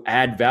who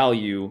add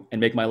value and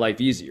make my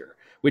life easier,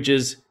 which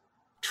is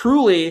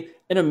truly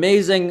an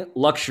amazing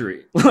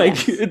luxury.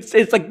 Like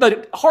it's like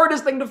the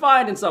hardest thing to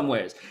find in some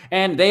ways.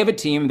 And they have a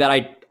team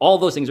that all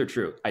those things are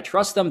true. I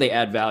trust them. They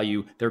add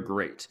value. They're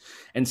great.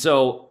 And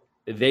so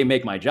they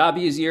make my job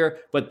easier,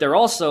 but they're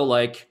also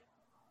like,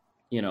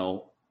 you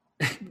know,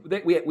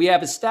 we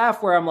have a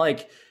staff where I'm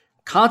like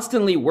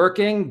constantly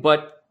working,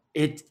 but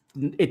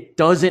it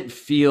doesn't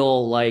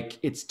feel like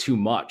it's too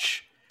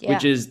much,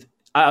 which is,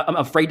 I'm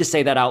afraid to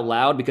say that out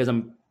loud because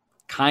I'm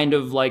kind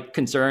of like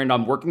concerned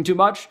I'm working too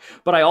much,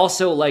 but I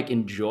also like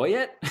enjoy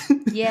it.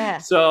 Yeah.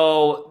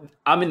 So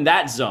I'm in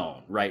that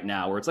zone right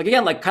now where it's like,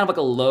 again, like kind of like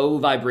a low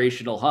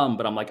vibrational hum,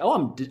 but I'm like,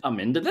 oh, I'm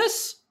into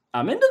this.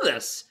 I'm into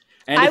this.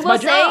 And it's my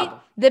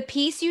job. The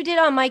piece you did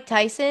on Mike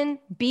Tyson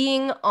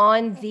being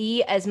on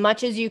as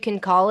much as you can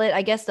call it,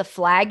 I guess the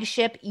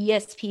flagship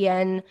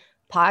ESPN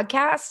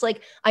podcasts.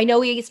 Like I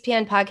know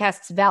ESPN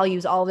podcasts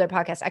values all of their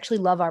podcasts. I actually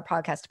love our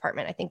podcast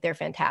department. I think they're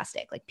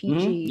fantastic. Like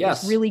PG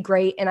is really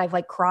great. And I've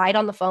like cried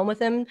on the phone with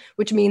him,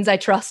 which means I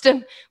trust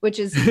him, which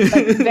is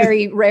like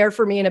very rare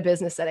for me in a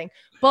business setting.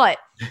 But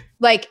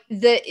like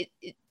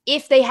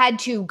if they had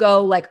to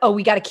go like, oh,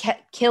 we got to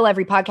kill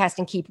every podcast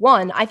and keep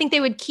one, I think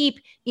they would keep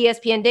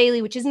ESPN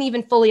Daily, which isn't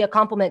even fully a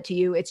compliment to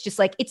you. It's just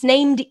like, it's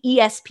named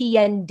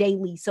ESPN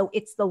Daily. So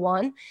it's the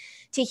one.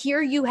 To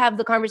hear you have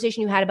the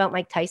conversation you had about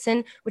Mike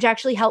Tyson, which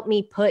actually helped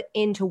me put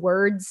into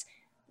words,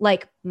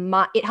 like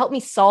it helped me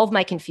solve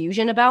my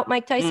confusion about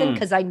Mike Tyson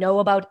because I know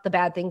about the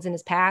bad things in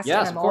his past.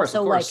 Yes, and I'm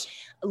also like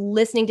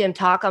listening to him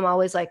talk. I'm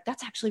always like,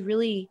 that's actually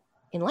really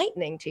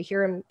enlightening to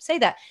hear him say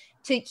that.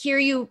 To hear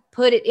you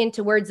put it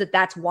into words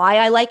that's why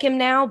I like him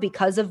now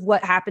because of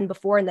what happened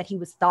before and that he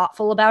was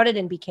thoughtful about it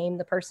and became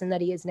the person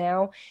that he is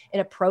now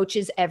and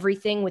approaches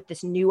everything with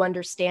this new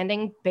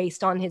understanding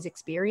based on his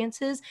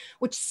experiences,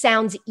 which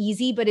sounds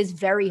easy, but is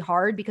very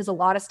hard because a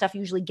lot of stuff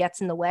usually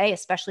gets in the way,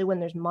 especially when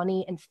there's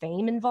money and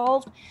fame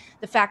involved.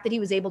 The fact that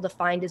he was able to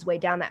find his way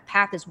down that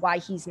path is why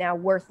he's now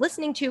worth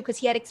listening to because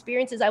he had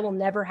experiences I will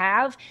never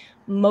have,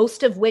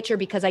 most of which are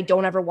because I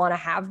don't ever want to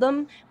have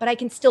them, but I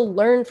can still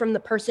learn from the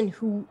person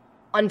who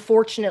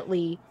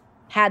unfortunately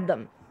had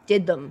them,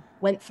 did them,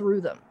 went through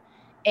them.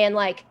 And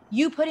like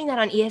you putting that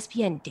on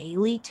ESPN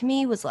Daily to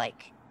me was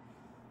like,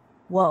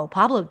 whoa,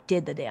 Pablo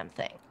did the damn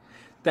thing.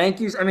 Thank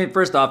you. I mean,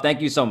 first off,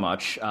 thank you so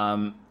much.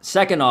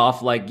 Second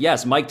off, like,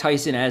 yes, Mike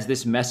Tyson as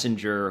this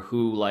messenger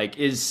who like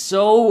is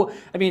so,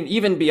 I mean,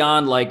 even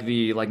beyond like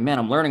man,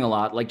 I'm learning a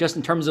lot, like just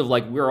in terms of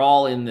like, we're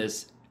all in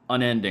this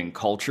unending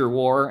culture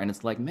war. And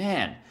it's like,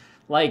 man,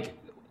 like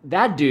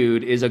that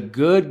dude is a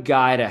good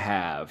guy to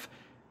have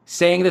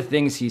saying the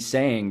things he's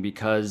saying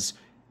because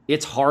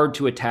it's hard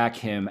to attack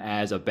him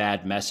as a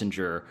bad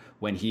messenger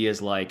when he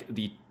is like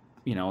the,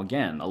 you know,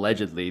 again,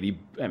 allegedly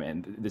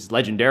this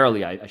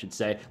legendarily, I should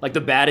say, like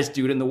the baddest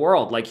dude in the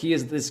world. Like he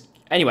is this,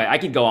 anyway, I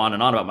could go on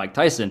and on about Mike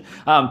Tyson.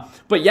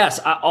 But yes,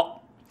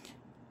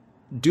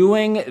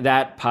 doing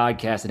that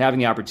podcast and having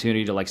the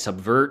opportunity to like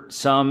subvert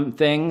some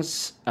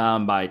things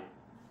by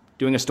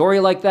doing a story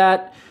like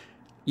that.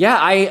 Yeah,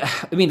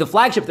 I mean, the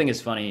flagship thing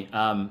is funny.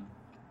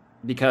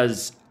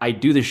 Because I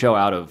do the show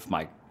out of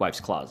my wife's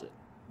closet,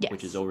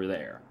 which is over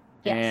there.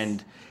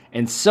 Yes.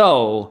 And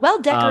so...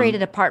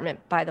 Well-decorated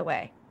apartment, by the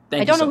way.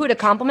 I don't know who to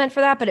compliment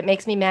for that, but it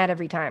makes me mad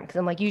every time. Because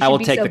I'm like, you should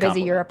be so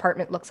busy, your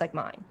apartment looks like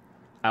mine.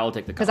 I will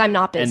take the compliment. Because I'm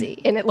not busy,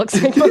 and it looks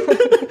like mine.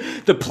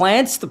 The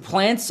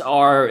plants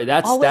are...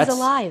 Always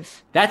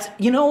alive. That's...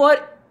 You know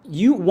what?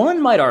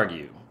 One might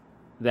argue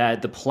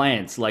that the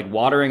plants, like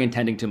watering and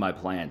tending to my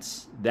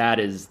plants, that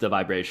is the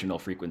vibrational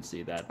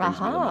frequency that brings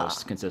me the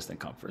most consistent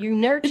comfort. You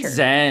nurture. It's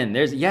zen.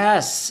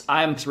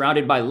 I'm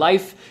surrounded by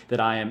life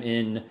that I am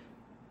in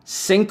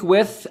sync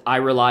with. I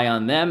rely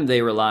on them.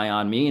 They rely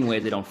on me in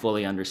ways they don't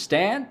fully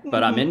understand,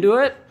 but I'm into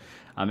it.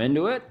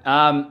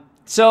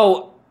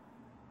 So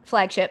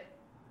flagship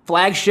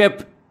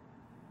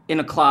in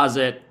a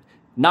closet,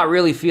 not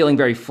really feeling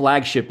very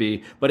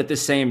flagshipy, but at the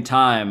same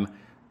time,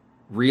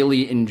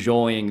 really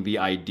enjoying the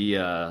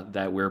idea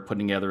that we're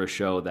putting together a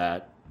show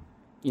that,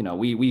 you know,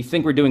 we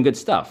think we're doing good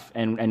stuff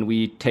and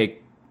we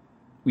take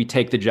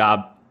the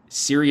job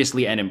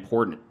seriously and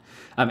important,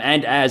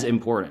 and as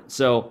important.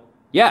 So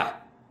yeah,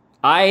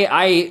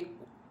 I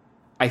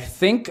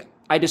think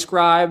I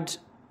described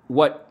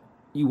what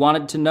you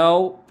wanted to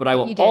know, but I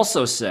will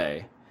also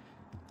say,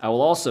 I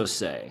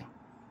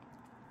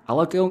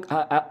like going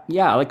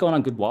on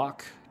a good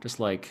walk, just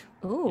like,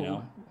 you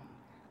know.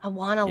 I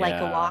want to like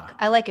a walk.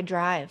 I like a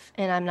drive,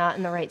 and I'm not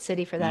in the right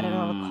city for that. I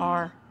don't have a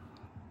car,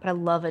 but I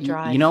love a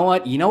drive. You know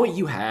what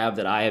you have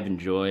that I have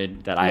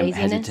enjoyed that I'm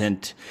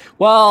hesitant?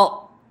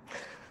 Well,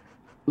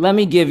 let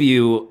me give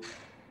you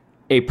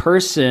a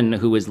person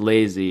who is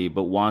lazy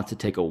but wants to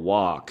take a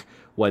walk,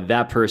 what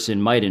that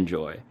person might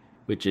enjoy,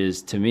 which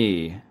is, to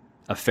me,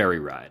 a ferry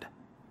ride.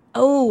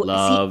 Oh,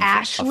 see,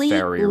 Ashley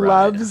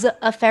loves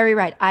a ferry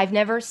ride. I've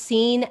never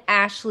seen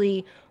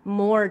Ashley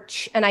more,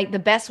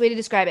 the best way to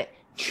describe it,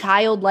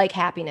 childlike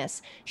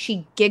happiness.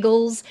 She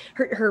giggles,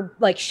 her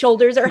like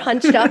shoulders are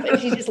hunched up and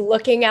she's just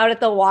looking out at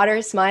the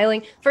water,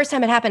 smiling. First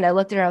time it happened, I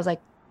looked at her, I was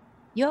like,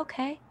 you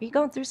okay? Are you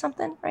going through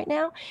something right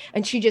now?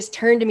 And she just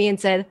turned to me and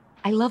said,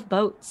 I love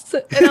boats.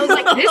 And I was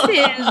like,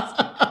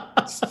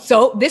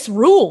 this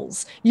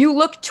rules. You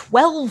look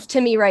 12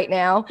 to me right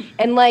now.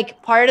 And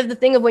like part of the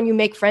thing of when you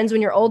make friends when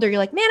you're older, you're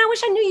like, man, I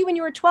wish I knew you when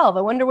you were 12.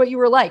 I wonder what you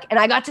were like. And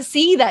I got to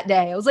see that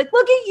day. I was like,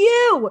 look at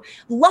you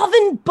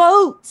loving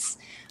boats.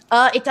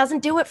 It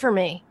doesn't do it for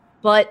me,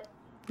 but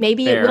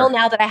maybe Fair. It will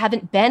now that I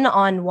haven't been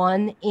on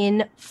one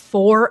in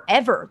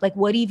forever. Like,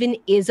 what even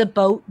is a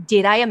boat?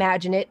 Did I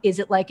imagine it? Is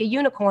it like a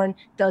unicorn?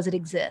 Does it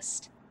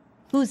exist?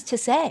 Who's to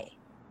say?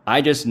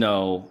 I just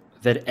know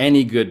that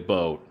any good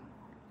boat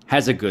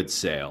has a good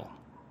sail.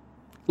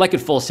 Like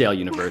at Full Sail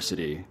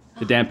University,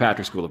 the Dan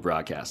Patrick School of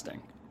Broadcasting.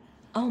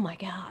 Oh my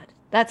God.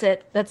 That's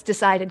it. That's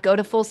decided. Go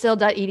to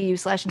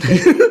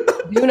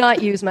fullsail.edu/David. Do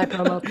not use my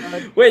promo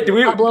code. Wait,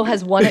 Pablo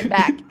has won it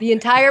back. The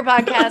entire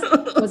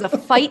podcast was a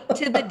fight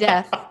to the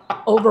death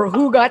over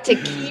who got to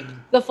keep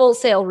the Full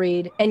Sail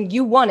read, and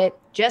you won it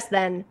just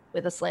then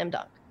with a slam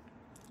dunk.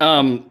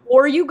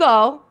 Or you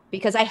go,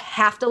 because I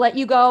have to let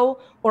you go,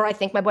 or I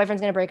think my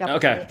boyfriend's going to break up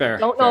with me. Okay, fair. I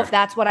don't know if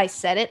that's what I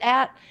said it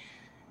at.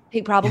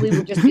 He probably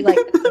would just be like,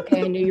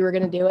 okay, I knew you were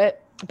going to do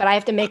it. But I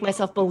have to make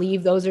myself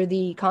believe those are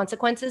the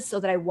consequences so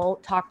that I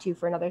won't talk to you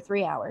for another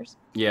 3 hours.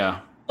 Yeah.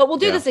 But we'll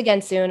do this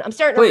again soon. I'm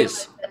starting to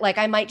realize that, like,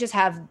 I might just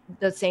have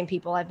the same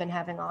people I've been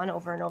having on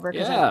over and over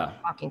because I'm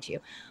talking to you.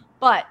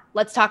 But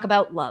let's talk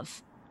about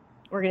love.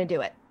 We're going to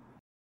do it.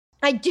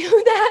 I do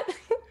that.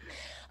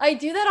 I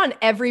do that on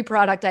every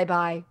product I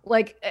buy.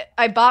 Like,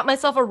 I bought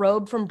myself a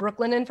robe from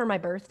Brooklinen for my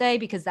birthday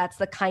because that's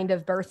the kind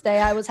of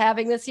birthday I was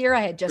having this year. I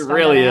had just found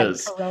out I had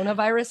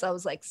coronavirus. I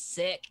was like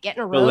sick,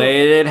 getting a robe.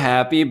 Belated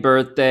happy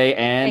birthday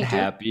and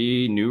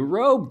happy new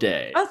robe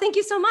day. Oh, thank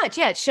you so much.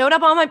 Yeah, it showed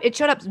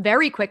up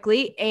very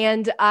quickly.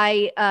 And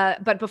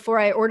but before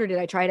I ordered it,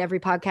 I tried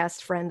every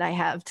podcast friend I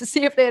have to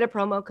see if they had a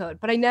promo code.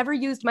 But I never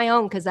used my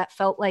own because that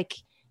felt like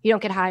you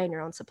don't get high on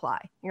your own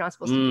supply. You're not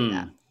supposed to do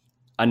that.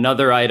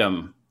 Another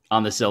item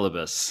on the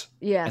syllabus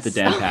at the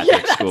Dan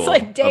Patrick School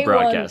like of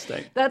Broadcasting.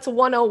 1. That's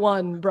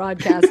 101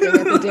 broadcasting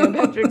at the Dan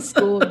Patrick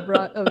School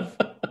of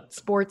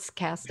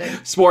Sportscasting.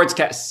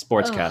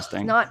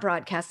 Sportscasting. Not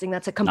broadcasting.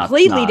 That's a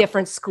completely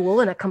different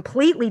school and a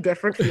completely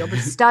different field of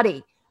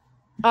study.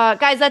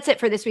 Guys, that's it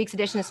for this week's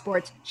edition of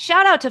Sports.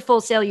 Shout out to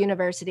Full Sail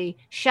University.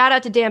 Shout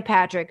out to Dan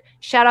Patrick.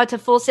 Shout out to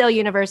Full Sail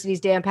University's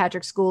Dan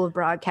Patrick School of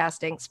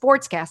Broadcasting,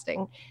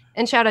 Sportscasting.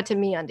 And shout out to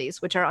MeUndies,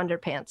 which are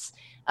underpants.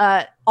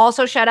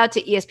 Also, shout out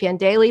to ESPN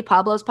Daily,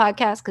 Pablo's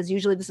podcast, because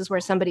usually this is where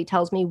somebody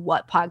tells me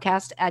what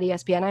podcast at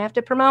ESPN I have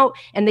to promote,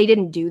 and they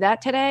didn't do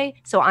that today.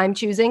 So I'm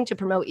choosing to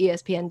promote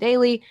ESPN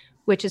Daily,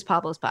 which is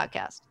Pablo's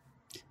podcast.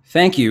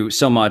 Thank you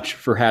so much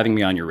for having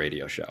me on your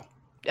radio show.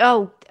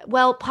 Oh,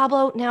 well,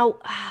 Pablo, now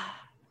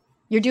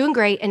you're doing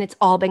great, and it's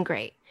all been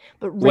great.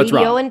 But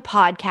radio and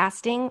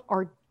podcasting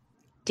are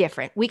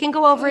different. We can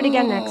go over it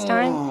again next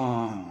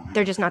time.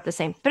 They're just not the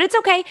same, but it's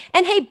okay.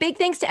 And hey, big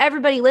thanks to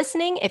everybody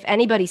listening. If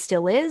anybody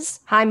still is,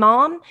 hi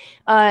mom.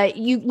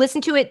 You listen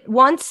to it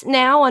once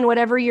now on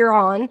whatever you're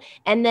on,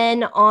 and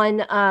then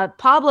on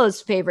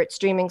Pablo's favorite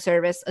streaming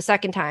service a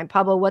second time.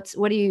 Pablo, what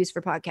do you use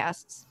for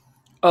podcasts?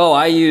 Oh,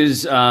 I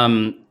use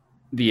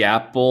the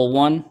Apple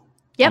one.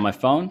 On my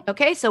phone.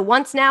 Okay, so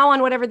once now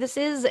on whatever this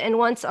is and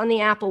once on the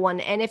Apple one.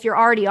 And if you're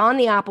already on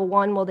the Apple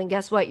one, well, then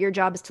guess what? Your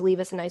job is to leave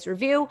us a nice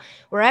review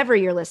wherever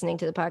you're listening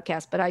to the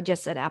podcast. But I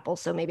just said Apple,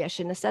 so maybe I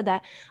shouldn't have said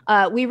that.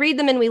 We read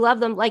them and we love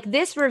them. Like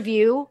this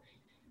review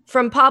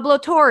from Pablo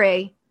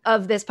Torre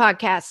of this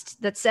podcast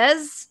that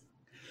says,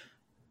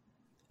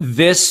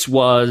 "This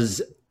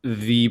was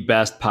the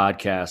best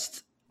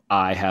podcast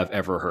I have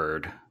ever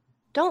heard."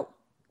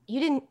 You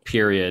didn't.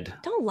 Period.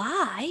 Don't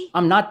lie.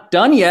 I'm not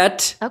done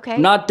yet. Okay.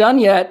 Not done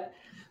yet.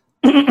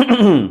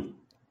 Thank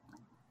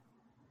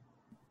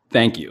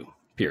you.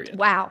 Period.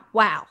 Wow.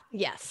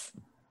 Yes.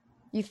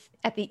 You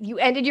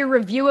ended your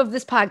review of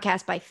this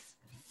podcast by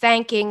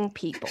thanking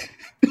people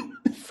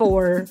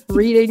for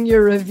reading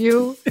your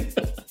review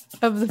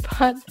of the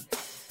pod.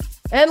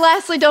 And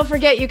lastly, don't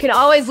forget, you can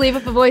always leave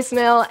up a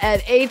voicemail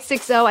at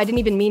 860. I didn't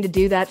even mean to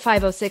do that.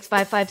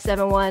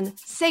 506-5571.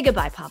 Say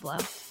goodbye, Pablo.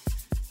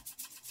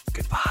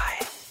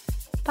 Goodbye.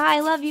 Bye.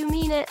 Love you.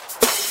 Mean it.